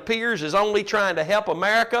somebody that appears is only trying to help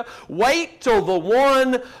America? Wait till the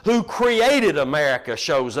one who created America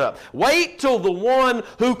shows up. Wait till the one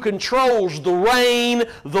who controls the rain,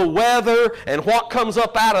 the weather, and what comes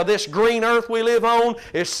up out of this green earth we live on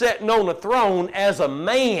is sitting on a throne as a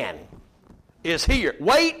man. Is here.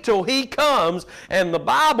 Wait till He comes. And the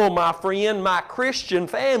Bible, my friend, my Christian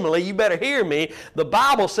family, you better hear me. The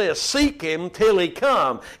Bible says seek Him till He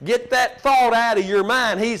come. Get that thought out of your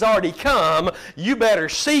mind. He's already come. You better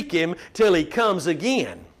seek Him till He comes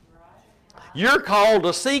again. You're called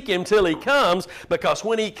to seek Him till He comes, because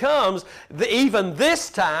when He comes, even this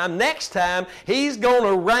time, next time, He's going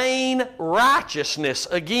to rain righteousness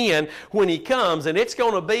again when He comes, and it's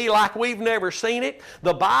going to be like we've never seen it.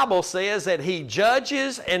 The Bible says that He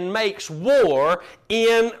judges and makes war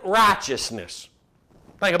in righteousness.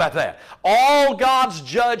 Think about that. All God's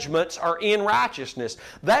judgments are in righteousness.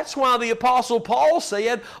 That's why the Apostle Paul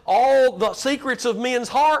said all the secrets of men's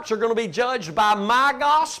hearts are going to be judged by my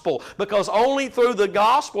gospel, because only through the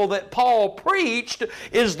gospel that Paul preached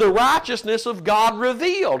is the righteousness of God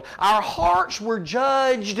revealed. Our hearts were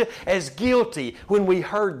judged as guilty when we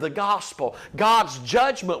heard the gospel. God's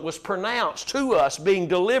judgment was pronounced to us, being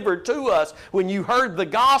delivered to us. When you heard the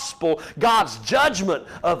gospel, God's judgment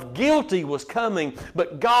of guilty was coming,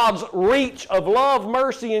 but God's reach of love,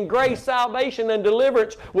 mercy, and grace, salvation, and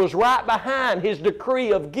deliverance was right behind His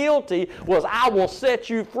decree of guilty was, I will set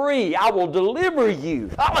you free. I will deliver you.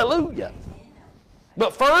 Hallelujah.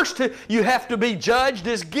 But first, you have to be judged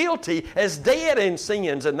as guilty, as dead in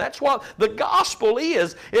sins. And that's what the gospel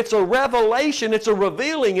is. It's a revelation, it's a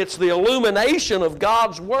revealing, it's the illumination of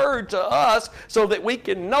God's Word to us so that we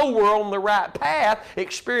can know we're on the right path,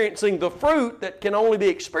 experiencing the fruit that can only be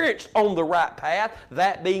experienced on the right path,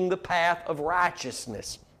 that being the path of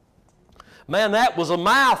righteousness. Man, that was a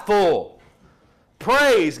mouthful.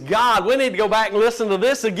 Praise God. We need to go back and listen to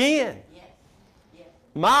this again. Yes.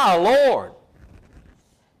 My Lord.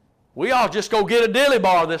 We all just go get a dilly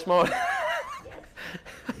bar this morning.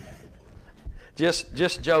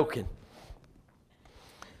 Just joking.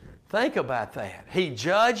 Think about that. He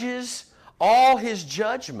judges, all His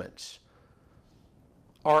judgments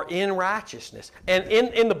are in righteousness. And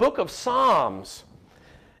in the book of Psalms,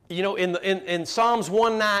 you know, in Psalms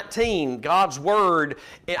 119, God's Word,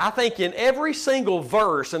 I think in every single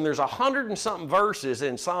verse, and there's 100 and something verses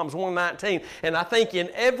in Psalms 119, and I think in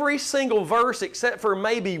every single verse except for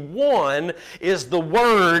maybe one is the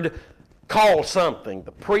word called something.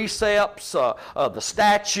 The precepts, the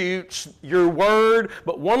statutes, your word.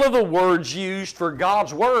 But one of the words used for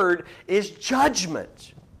God's word is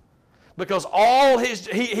judgment. Because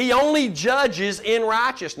He only judges in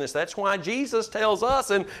righteousness. That's why Jesus tells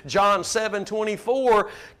us in John 7:24,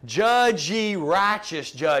 judge ye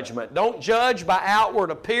righteous judgment. Don't judge by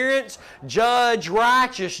outward appearance, judge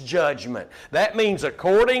righteous judgment. That means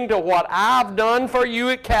according to what I've done for you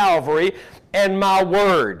at Calvary and my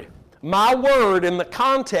word. My word in the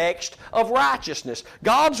context of righteousness.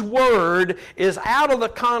 God's word is out of the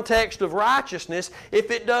context of righteousness if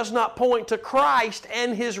it does not point to Christ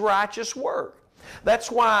and His righteous work. That's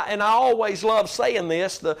why, and I always love saying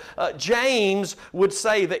this, James would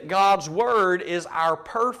say that God's word is our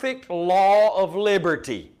perfect law of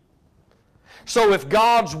liberty. So if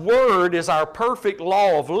God's word is our perfect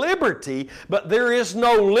law of liberty, but there is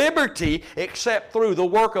no liberty except through the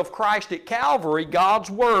work of Christ at Calvary,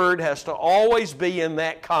 God's word has to always be in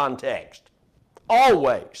that context.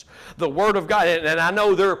 Always. The Word of God. And I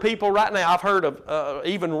know there are people right now, I've heard of,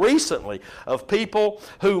 even recently, of people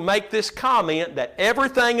who make this comment that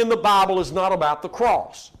everything in the Bible is not about the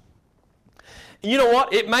cross. You know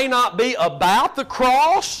what? It may not be about the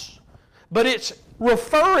cross, but it's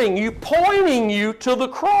referring you, pointing you to the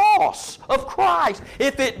cross of Christ.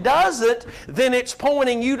 If it doesn't, then it's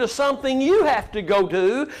pointing you to something you have to go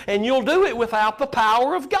do, and you'll do it without the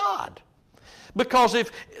power of God. Because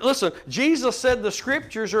listen, Jesus said the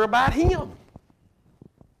Scriptures are about Him.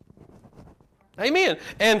 Amen.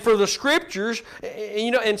 And for the Scriptures,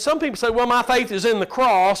 and some people say, well, my faith is in the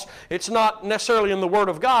cross. It's not necessarily in the Word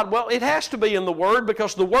of God. Well, it has to be in the Word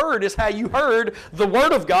because the Word is how you heard. The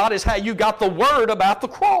Word of God is how you got the Word about the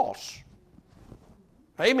cross.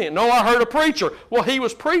 Amen. No, I heard a preacher. Well, he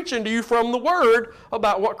was preaching to you from the Word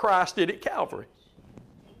about what Christ did at Calvary.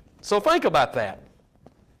 So think about that.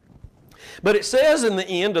 But it says in the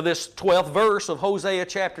end of this 12th verse of Hosea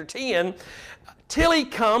chapter 10, till He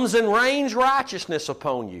comes and rains righteousness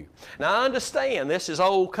upon you. Now I understand this is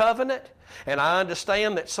old covenant, and I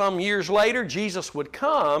understand that some years later Jesus would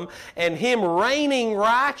come, and Him raining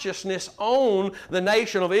righteousness on the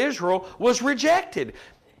nation of Israel was rejected.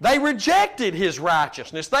 They rejected His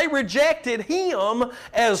righteousness. They rejected Him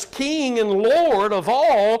as King and Lord of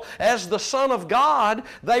all, as the Son of God.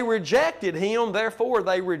 They rejected Him, therefore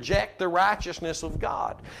they reject the righteousness of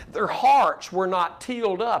God. Their hearts were not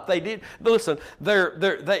tilled up. They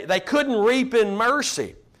couldn't reap in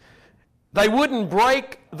mercy. They wouldn't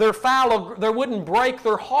break their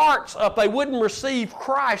hearts up. They wouldn't receive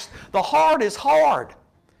Christ. The heart is hard.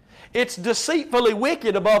 It's deceitfully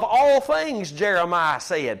wicked above all things, Jeremiah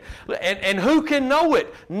said. And who can know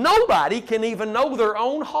it? Nobody can even know their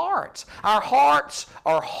own hearts. Our hearts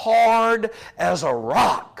are hard as a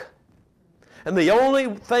rock. And the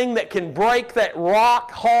only thing that can break that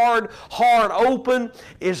rock hard open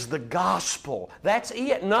is the gospel. That's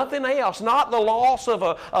it, nothing else. Not the loss of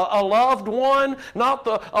a loved one, not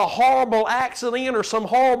a horrible accident or some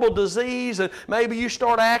horrible disease, and maybe you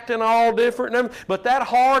start acting all different. But that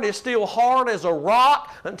heart is still hard as a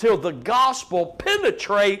rock until the gospel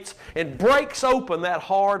penetrates and breaks open that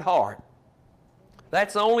hard heart.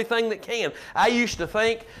 That's the only thing that can. I used to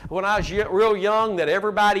think when I was real young that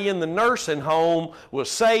everybody in the nursing home was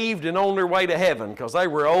saved and on their way to heaven because they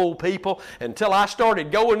were old people, until I started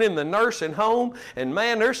going in the nursing home, and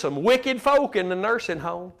man, there's some wicked folk in the nursing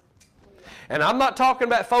home. And I'm not talking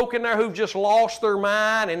about folk in there who've just lost their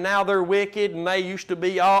mind and now they're wicked and they used to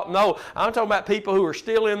be all. No, I'm talking about people who are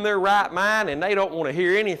still in their right mind and they don't want to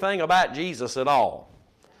hear anything about Jesus at all.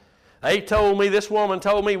 This woman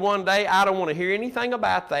told me one day, I don't want to hear anything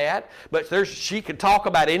about that, but she could talk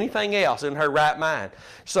about anything else in her right mind.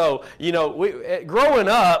 So, growing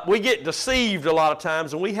up, we get deceived a lot of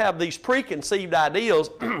times, and we have these preconceived ideals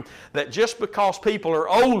that just because people are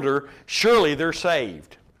older, surely they're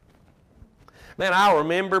saved. Man, I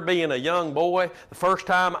remember being a young boy, the first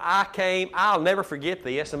time I came, I'll never forget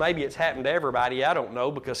this, and maybe it's happened to everybody, I don't know,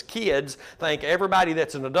 because kids think everybody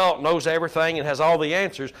that's an adult knows everything and has all the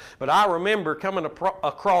answers, but I remember coming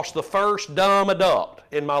across the first dumb adult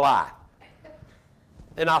in my life.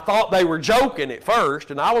 And I thought they were joking at first,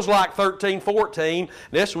 and I was like 13, 14.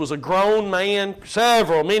 This was a grown man,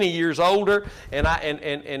 many years older,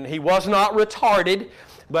 and he was not retarded.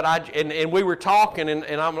 But we were talking,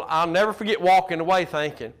 and I'll never forget walking away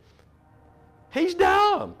thinking, he's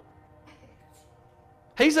dumb.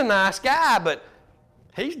 He's a nice guy, but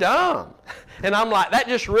he's dumb. And I'm like, that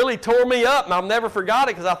just really tore me up, and I'll never forgot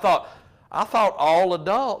it because I thought all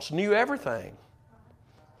adults knew everything.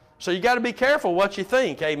 So you got to be careful what you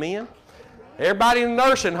think, amen? Everybody in the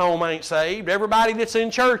nursing home ain't saved. Everybody that's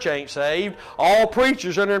in church ain't saved. All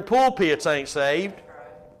preachers in their pulpits ain't saved.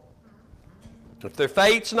 If their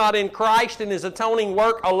faith's not in Christ and His atoning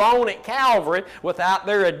work alone at Calvary, without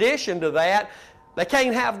their addition to that, they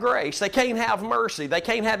can't have grace. They can't have mercy. They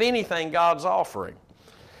can't have anything God's offering.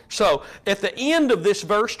 So, at the end of this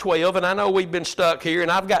verse 12, and I know we've been stuck here,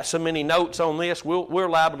 and I've got so many notes on this, we're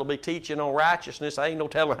liable to be teaching on righteousness. I ain't no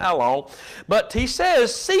telling how long. But he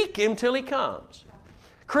says, seek Him till He comes.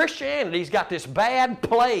 Christianity's got this bad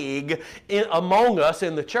plague among us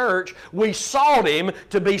in the church. We sought Him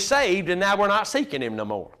to be saved, and now we're not seeking Him no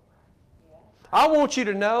more. I want you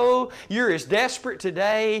to know you're as desperate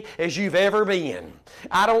today as you've ever been.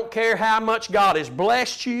 I don't care how much God has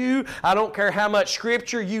blessed you. I don't care how much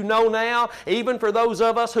Scripture you know now. Even for those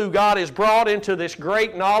of us who God has brought into this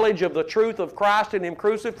great knowledge of the truth of Christ and Him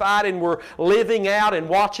crucified, and we're living out and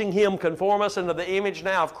watching Him conform us into the image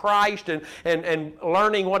now of Christ, and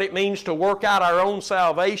learning what it means to work out our own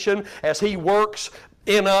salvation as He works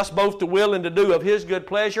in us both to will and to do of His good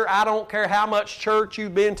pleasure. I don't care how much church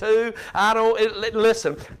you've been to.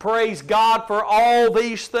 Listen, praise God for all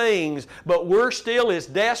these things, but we're still as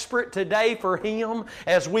desperate today for Him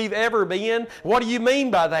as we've ever been. What do you mean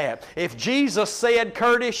by that? If Jesus said,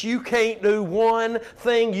 Curtis, you can't do one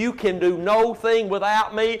thing, you can do no thing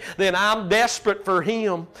without me, then I'm desperate for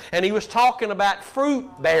Him. And He was talking about fruit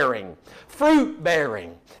bearing. Fruit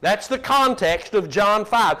bearing. That's the context of John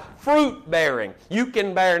 5. Fruit bearing. You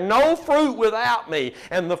can bear no fruit without me.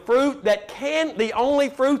 And the only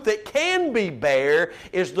fruit that can be bare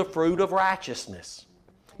is the fruit of righteousness.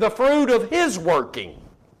 The fruit of His working.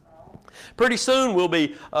 Pretty soon we'll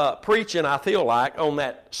be preaching, I feel like, on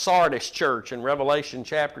that Sardis church in Revelation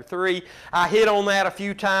chapter 3. I hit on that a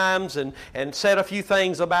few times and said a few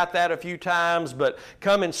things about that a few times, but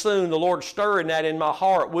coming soon, the Lord's stirring that in my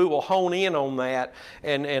heart. We will hone in on that,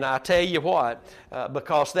 and I tell you what,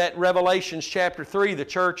 because that Revelation chapter 3, the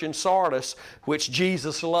church in Sardis, which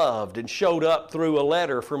Jesus loved and showed up through a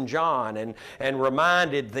letter from John and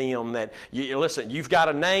reminded them that, listen, you've got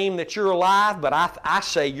a name that you're alive, but I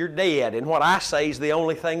say you're dead, and what I say is the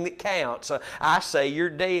only thing that counts. I say you're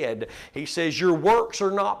dead. He says, your works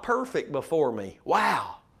are not perfect before me.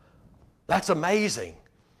 Wow, that's amazing.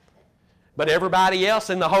 But everybody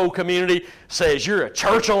else in the whole community says you're a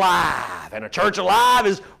church alive, and a church alive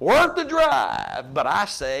is worth the drive. But I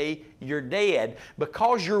say you're dead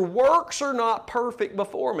because your works are not perfect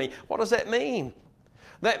before me. What does that mean?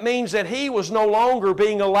 That means that He was no longer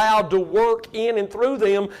being allowed to work in and through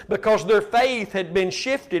them because their faith had been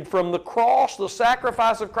shifted from the cross, the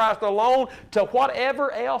sacrifice of Christ alone, to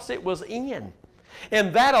whatever else it was in.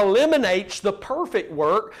 And that eliminates the perfect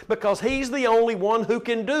work because He's the only one who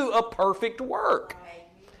can do a perfect work.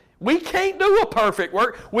 We can't do a perfect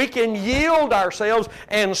work. We can yield ourselves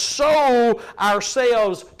and sow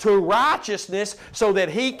ourselves to righteousness so that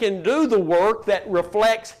He can do the work that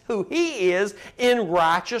reflects who He is in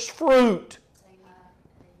righteous fruit.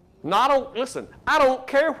 Listen, I don't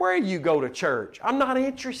care where you go to church. I'm not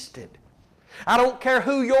interested. I don't care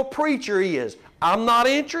who your preacher is. I'm not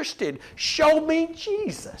interested. Show me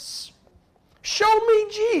Jesus. Show me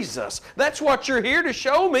Jesus. That's what you're here to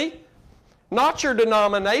show me. Not your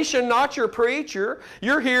denomination, not your preacher.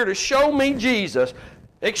 You're here to show me Jesus.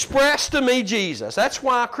 Express to me Jesus. That's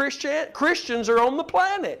why Christians are on the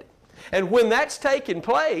planet. And when that's taking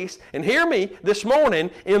place, and hear me this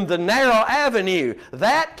morning, in the narrow avenue,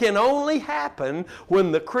 that can only happen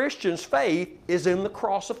when the Christian's faith is in the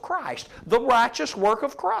cross of Christ, the righteous work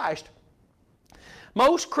of Christ.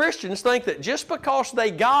 Most Christians think that just because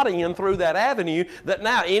they got in through that avenue, that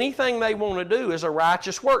now anything they want to do is a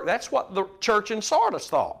righteous work. That's what the church in Sardis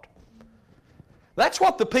thought. That's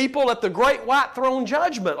what the people at the great white throne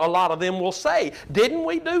judgment, a lot of them will say. Didn't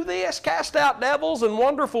we do this? Cast out devils and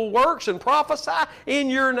wonderful works and prophesy in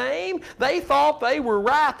your name? They thought they were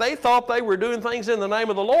right. They thought they were doing things in the name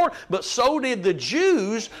of the Lord. But so did the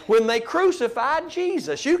Jews when they crucified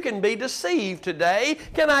Jesus. You can be deceived today.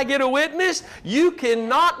 Can I get a witness? You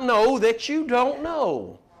cannot know that you don't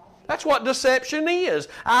know. That's what deception is.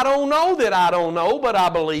 I don't know that I don't know, but I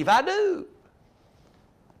believe I do.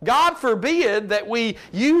 God forbid that we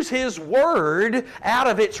use His Word out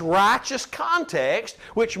of its righteous context,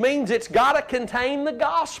 which means it's got to contain the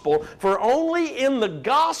gospel, for only in the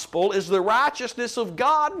gospel is the righteousness of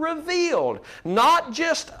God revealed. Not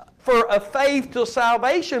just for a faith to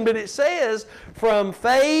salvation, but it says from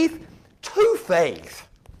faith to faith.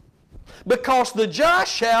 Because the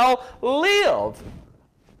just shall live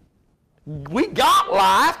We got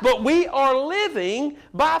life, but we are living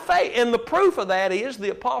by faith. And the proof of that is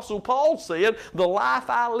the Apostle Paul said, the life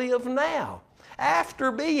I live now,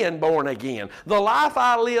 after being born again, the life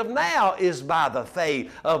I live now is by the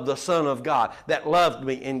faith of the Son of God that loved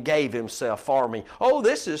me and gave Himself for me. Oh,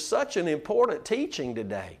 this is such an important teaching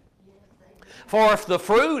today. For if the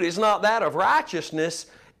fruit is not that of righteousness,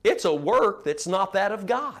 it's a work that's not that of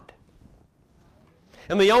God.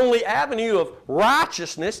 And the only avenue of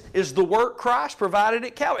righteousness is the work Christ provided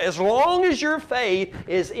at Calvary. As long as your faith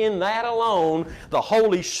is in that alone, the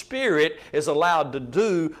Holy Spirit is allowed to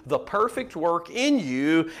do the perfect work in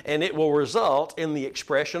you, and it will result in the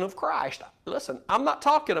expression of Christ. Listen, I'm not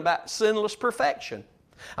talking about sinless perfection.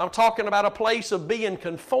 I'm talking about a place of being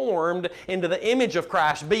conformed into the image of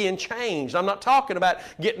Christ, being changed. I'm not talking about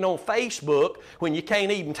getting on Facebook when you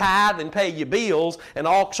can't even tithe and pay your bills and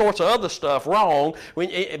all sorts of other stuff wrong,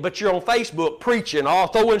 but you're on Facebook preaching, all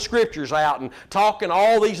throwing scriptures out and talking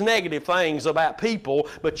all these negative things about people,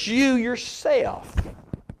 but you yourself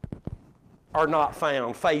are not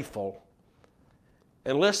found faithful.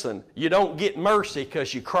 And listen, you don't get mercy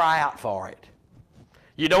because you cry out for it.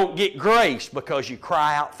 You don't get grace because you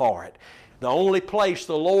cry out for it. The only place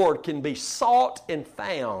the Lord can be sought and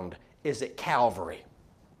found is at Calvary.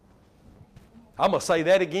 I'm going to say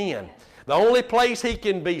that again. The only place He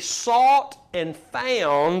can be sought and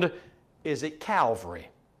found is at Calvary.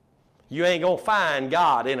 You ain't going to find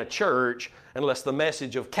God in a church unless the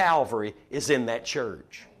message of Calvary is in that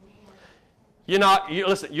church. You're not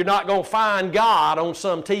going to find God on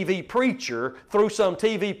some TV preacher, through some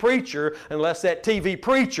TV preacher, unless that TV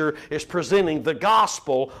preacher is presenting the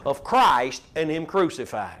gospel of Christ and Him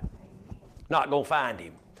crucified. Not going to find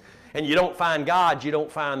Him. And you don't find God, you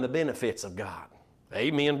don't find the benefits of God.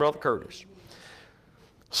 Amen, Brother Curtis.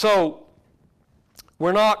 So,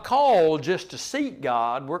 we're not called just to seek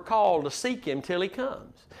God, we're called to seek Him till He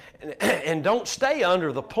comes. And don't stay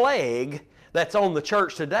under the plague that's on the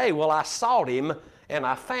church today. Well, I sought Him and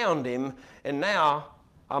I found Him, and now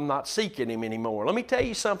I'm not seeking Him anymore. Let me tell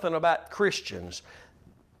you something about Christians.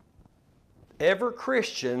 Every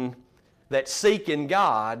Christian that's seeking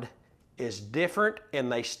God is different,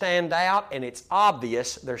 and they stand out, and it's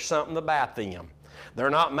obvious there's something about them. They're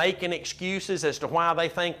not making excuses as to why they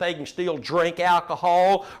think they can still drink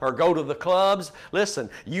alcohol or go to the clubs. Listen,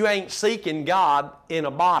 you ain't seeking God in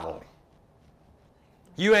a bottle.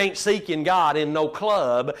 You ain't seeking God in no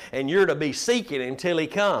club, and you're to be seeking until He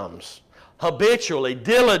comes. Habitually,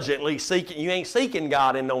 diligently seeking. You ain't seeking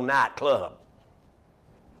God in no nightclub.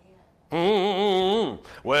 Well,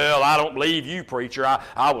 I don't believe you, preacher.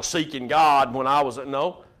 I was seeking God when I was at...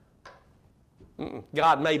 No.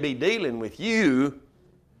 God may be dealing with you,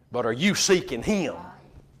 but are you seeking Him?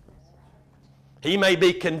 He may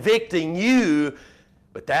be convicting you,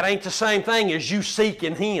 but that ain't the same thing as you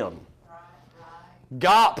seeking Him.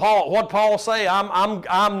 God, what Paul say?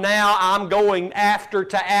 I'm going after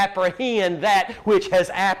to apprehend that which has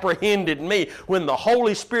apprehended me. When the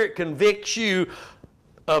Holy Spirit convicts you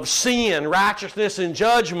of sin, righteousness, and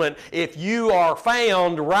judgment, if you are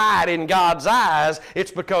found right in God's eyes,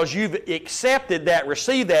 it's because you've accepted that,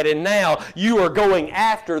 received that, and now you are going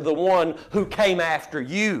after the one who came after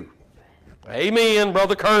you. Amen,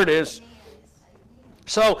 Brother Curtis.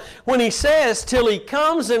 So when he says, till He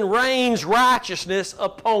comes and rains righteousness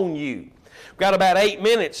upon you. We've got about 8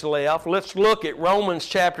 minutes left. Let's look at Romans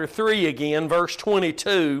chapter 3 again, verse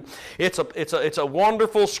 22. It's a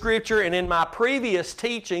wonderful scripture, and in my previous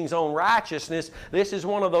teachings on righteousness, this is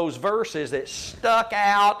one of those verses that stuck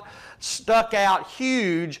out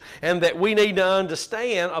huge, and that we need to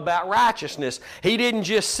understand about righteousness. He didn't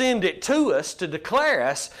just send it to us to declare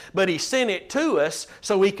us, but He sent it to us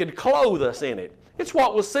so He could clothe us in it. It's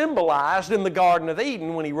what was symbolized in the Garden of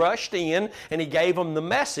Eden when He rushed in and He gave them the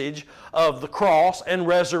message of the cross and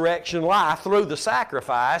resurrection life through the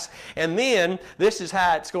sacrifice. And then this is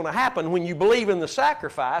how it's going to happen. When you believe in the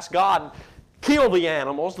sacrifice, God killed the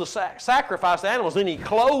animals, sacrificed the animals, then He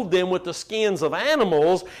clothed them with the skins of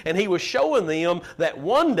animals, and He was showing them that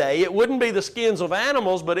one day it wouldn't be the skins of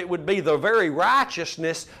animals, but it would be the very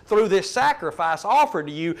righteousness through this sacrifice offered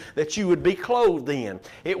to you that you would be clothed in.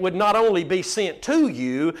 It would not only be sent to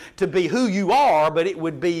you to be who you are, but it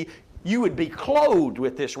would be you would be clothed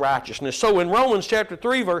with this righteousness. So in Romans chapter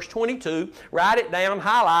 3, verse 22, write it down,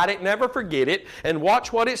 highlight it, never forget it, and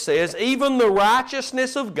watch what it says. Even the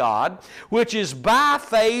righteousness of God, which is by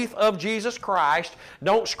faith of Jesus Christ.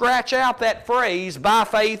 Don't scratch out that phrase, by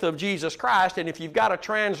faith of Jesus Christ. And if you've got a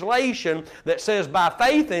translation that says by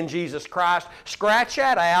faith in Jesus Christ, scratch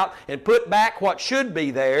that out and put back what should be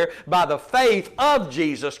there, by the faith of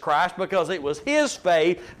Jesus Christ, because it was His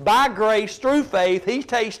faith, by grace, through faith, He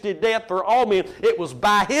tasted death for all men. It was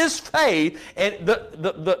by His faith, and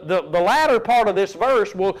the latter part of this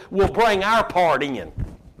verse will bring our part in.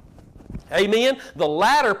 Amen? The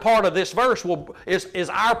latter part of this verse is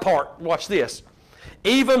our part. Watch this.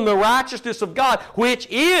 Even the righteousness of God, which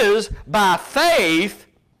is by faith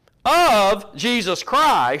of Jesus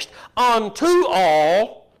Christ, unto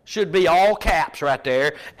all, should be all caps right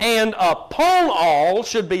there, and upon all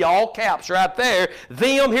should be all caps right there,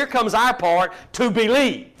 them, here comes our part, to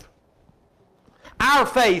believe. Our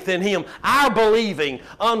faith in Him, our believing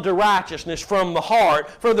unto righteousness from the heart,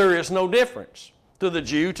 for there is no difference to the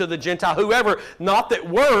Jew, to the Gentile, whoever, not that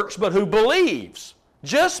works, but who believes.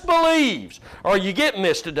 Just believes. Are you getting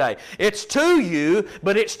this today? It's to you,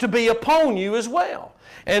 but it's to be upon you as well.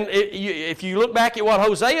 And if you look back at what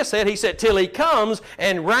Hosea said, he said, till He comes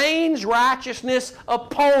and rains righteousness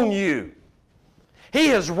upon you. He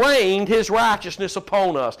has rained His righteousness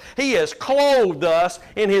upon us. He has clothed us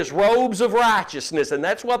in His robes of righteousness, and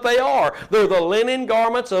that's what they are. They're the linen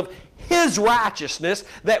garments of His righteousness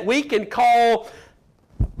that we can call,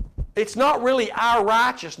 it's not really our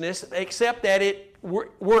righteousness, except that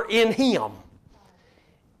we're in Him.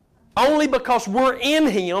 Only because we're in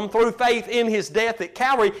Him through faith in His death at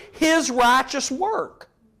Calvary, His righteous work.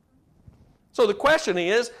 So the question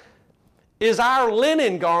is our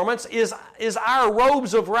linen garments, is our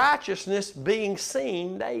robes of righteousness being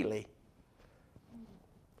seen daily?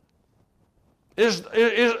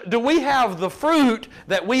 Do we have the fruit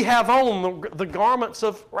that we have on the garments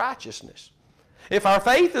of righteousness? If our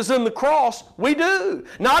faith is in the cross, we do.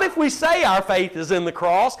 Not if we say our faith is in the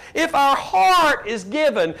cross, if our heart is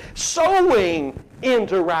given, sowing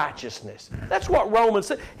into righteousness. That's what Romans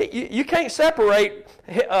says. You can't separate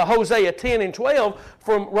Hosea 10 and 12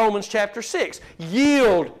 from Romans chapter 6.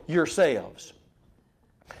 Yield yourselves.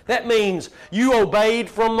 That means you obeyed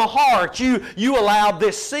from the heart. You allowed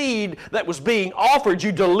this seed that was being offered.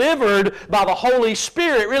 You delivered by the Holy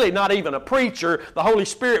Spirit, really not even a preacher. The Holy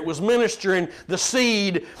Spirit was ministering the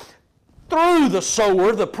seed through the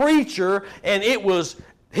sower, the preacher, and he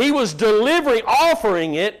was delivering,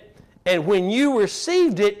 offering it, and when you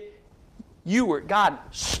received it, God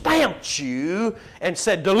stamped you and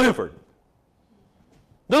said, delivered.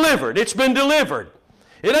 Delivered. It's been delivered.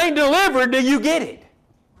 It ain't delivered till you get it.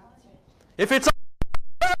 If it's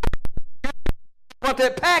what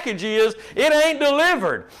that package is, it ain't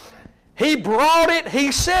delivered. He brought it,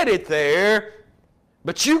 He set it there,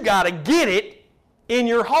 but you got to get it in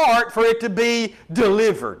your heart for it to be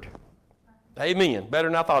delivered. Amen. Better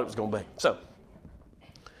than I thought it was going to be.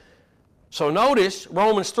 So notice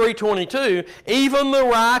Romans 3:22, even the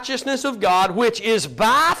righteousness of God, which is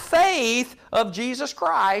by faith of Jesus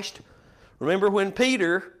Christ. Remember when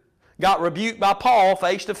Peter got rebuked by Paul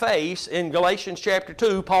face to face in Galatians chapter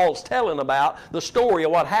 2. Paul's telling about the story of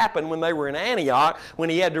what happened when they were in Antioch, when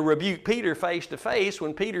he had to rebuke Peter face to face,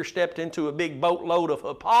 when Peter stepped into a big boatload of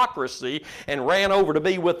hypocrisy and ran over to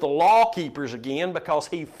be with the law keepers again because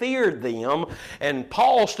he feared them. And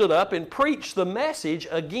Paul stood up and preached the message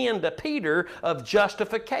again to Peter of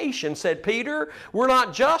justification. Said, Peter, we're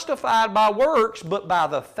not justified by works, but by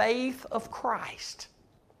the faith of Christ.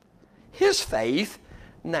 His faith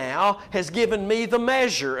now has given me the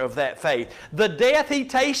measure of that faith. The death He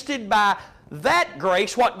tasted by that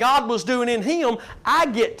grace, what God was doing in Him, I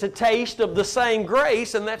get to taste of the same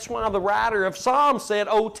grace, and that's why the writer of Psalms said,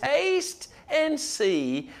 oh, taste and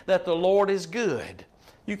see that the Lord is good.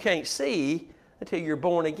 You can't see until you're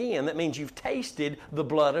born again. That means you've tasted the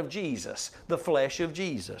blood of Jesus, the flesh of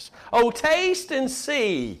Jesus. Oh, taste and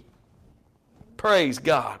see. Praise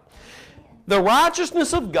God. The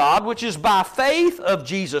righteousness of God, which is by faith of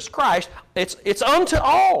Jesus Christ, it's unto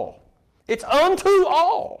all. It's unto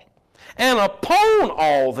all. And upon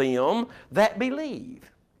all them that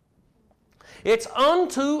believe. It's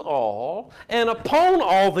unto all and upon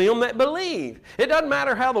all them that believe. It doesn't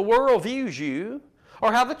matter how the world views you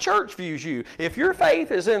or how the church views you. If your faith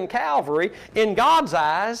is in Calvary, in God's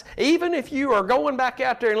eyes, even if you are going back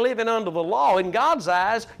out there and living under the law, in God's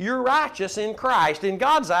eyes, you're righteous in Christ. In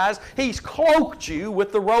God's eyes, He's cloaked you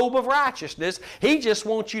with the robe of righteousness. He just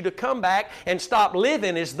wants you to come back and stop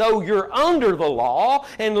living as though you're under the law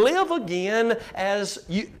and live again as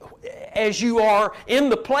as you are in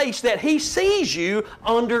the place that He sees you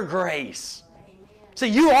under grace. See,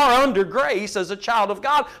 you are under grace as a child of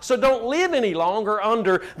God, so don't live any longer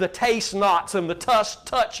under the taste knots and the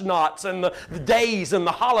touch knots and the days and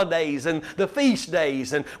the holidays and the feast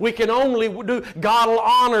days. And we can only do, God will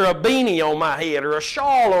honor a beanie on my head or a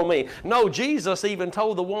shawl on me. No, Jesus even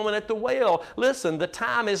told the woman at the well, listen, the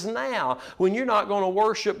time is now when you're not going to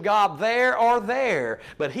worship God there or there,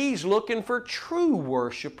 but He's looking for true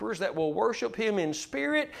worshipers that will worship Him in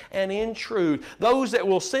spirit and in truth. Those that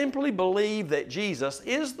will simply believe that Jesus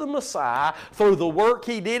is the Messiah through the work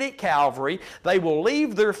He did at Calvary. They will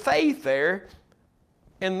leave their faith there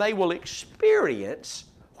and they will experience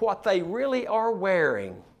what they really are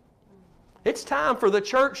wearing. It's time for the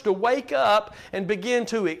church to wake up and begin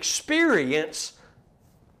to experience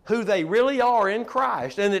who they really are in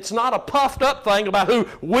Christ. And it's not a puffed up thing about who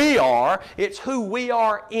we are. It's who we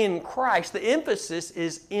are in Christ. The emphasis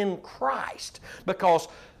is in Christ, because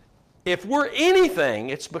if we're anything,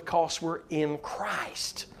 it's because we're in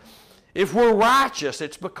Christ. If we're righteous,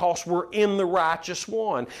 it's because we're in the righteous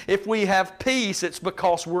one. If we have peace, it's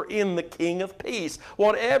because we're in the King of Peace.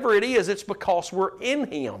 Whatever it is, it's because we're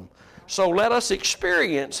in Him. So let us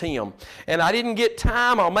experience Him. And I didn't get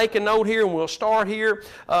time. I'll make a note here and we'll start here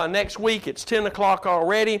next week. It's 10 o'clock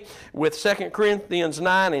already with 2 Corinthians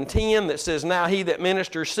 9 and 10 that says, now He that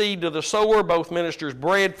ministers seed to the sower, both ministers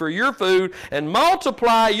bread for your food, and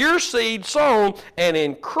multiply your seed sown, and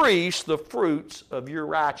increase the fruits of your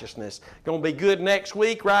righteousness. Going to be good next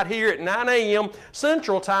week right here at 9 a.m.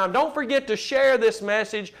 Central Time. Don't forget to share this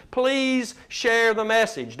message. Please share the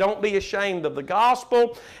message. Don't be ashamed of the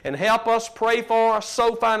gospel, and help us, pray for us,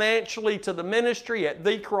 sow financially to the ministry at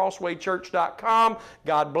thecrosswaychurch.com.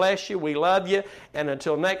 God bless you. We love you. And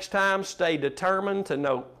until next time, stay determined to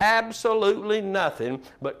know absolutely nothing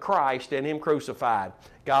but Christ and Him crucified.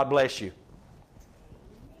 God bless you.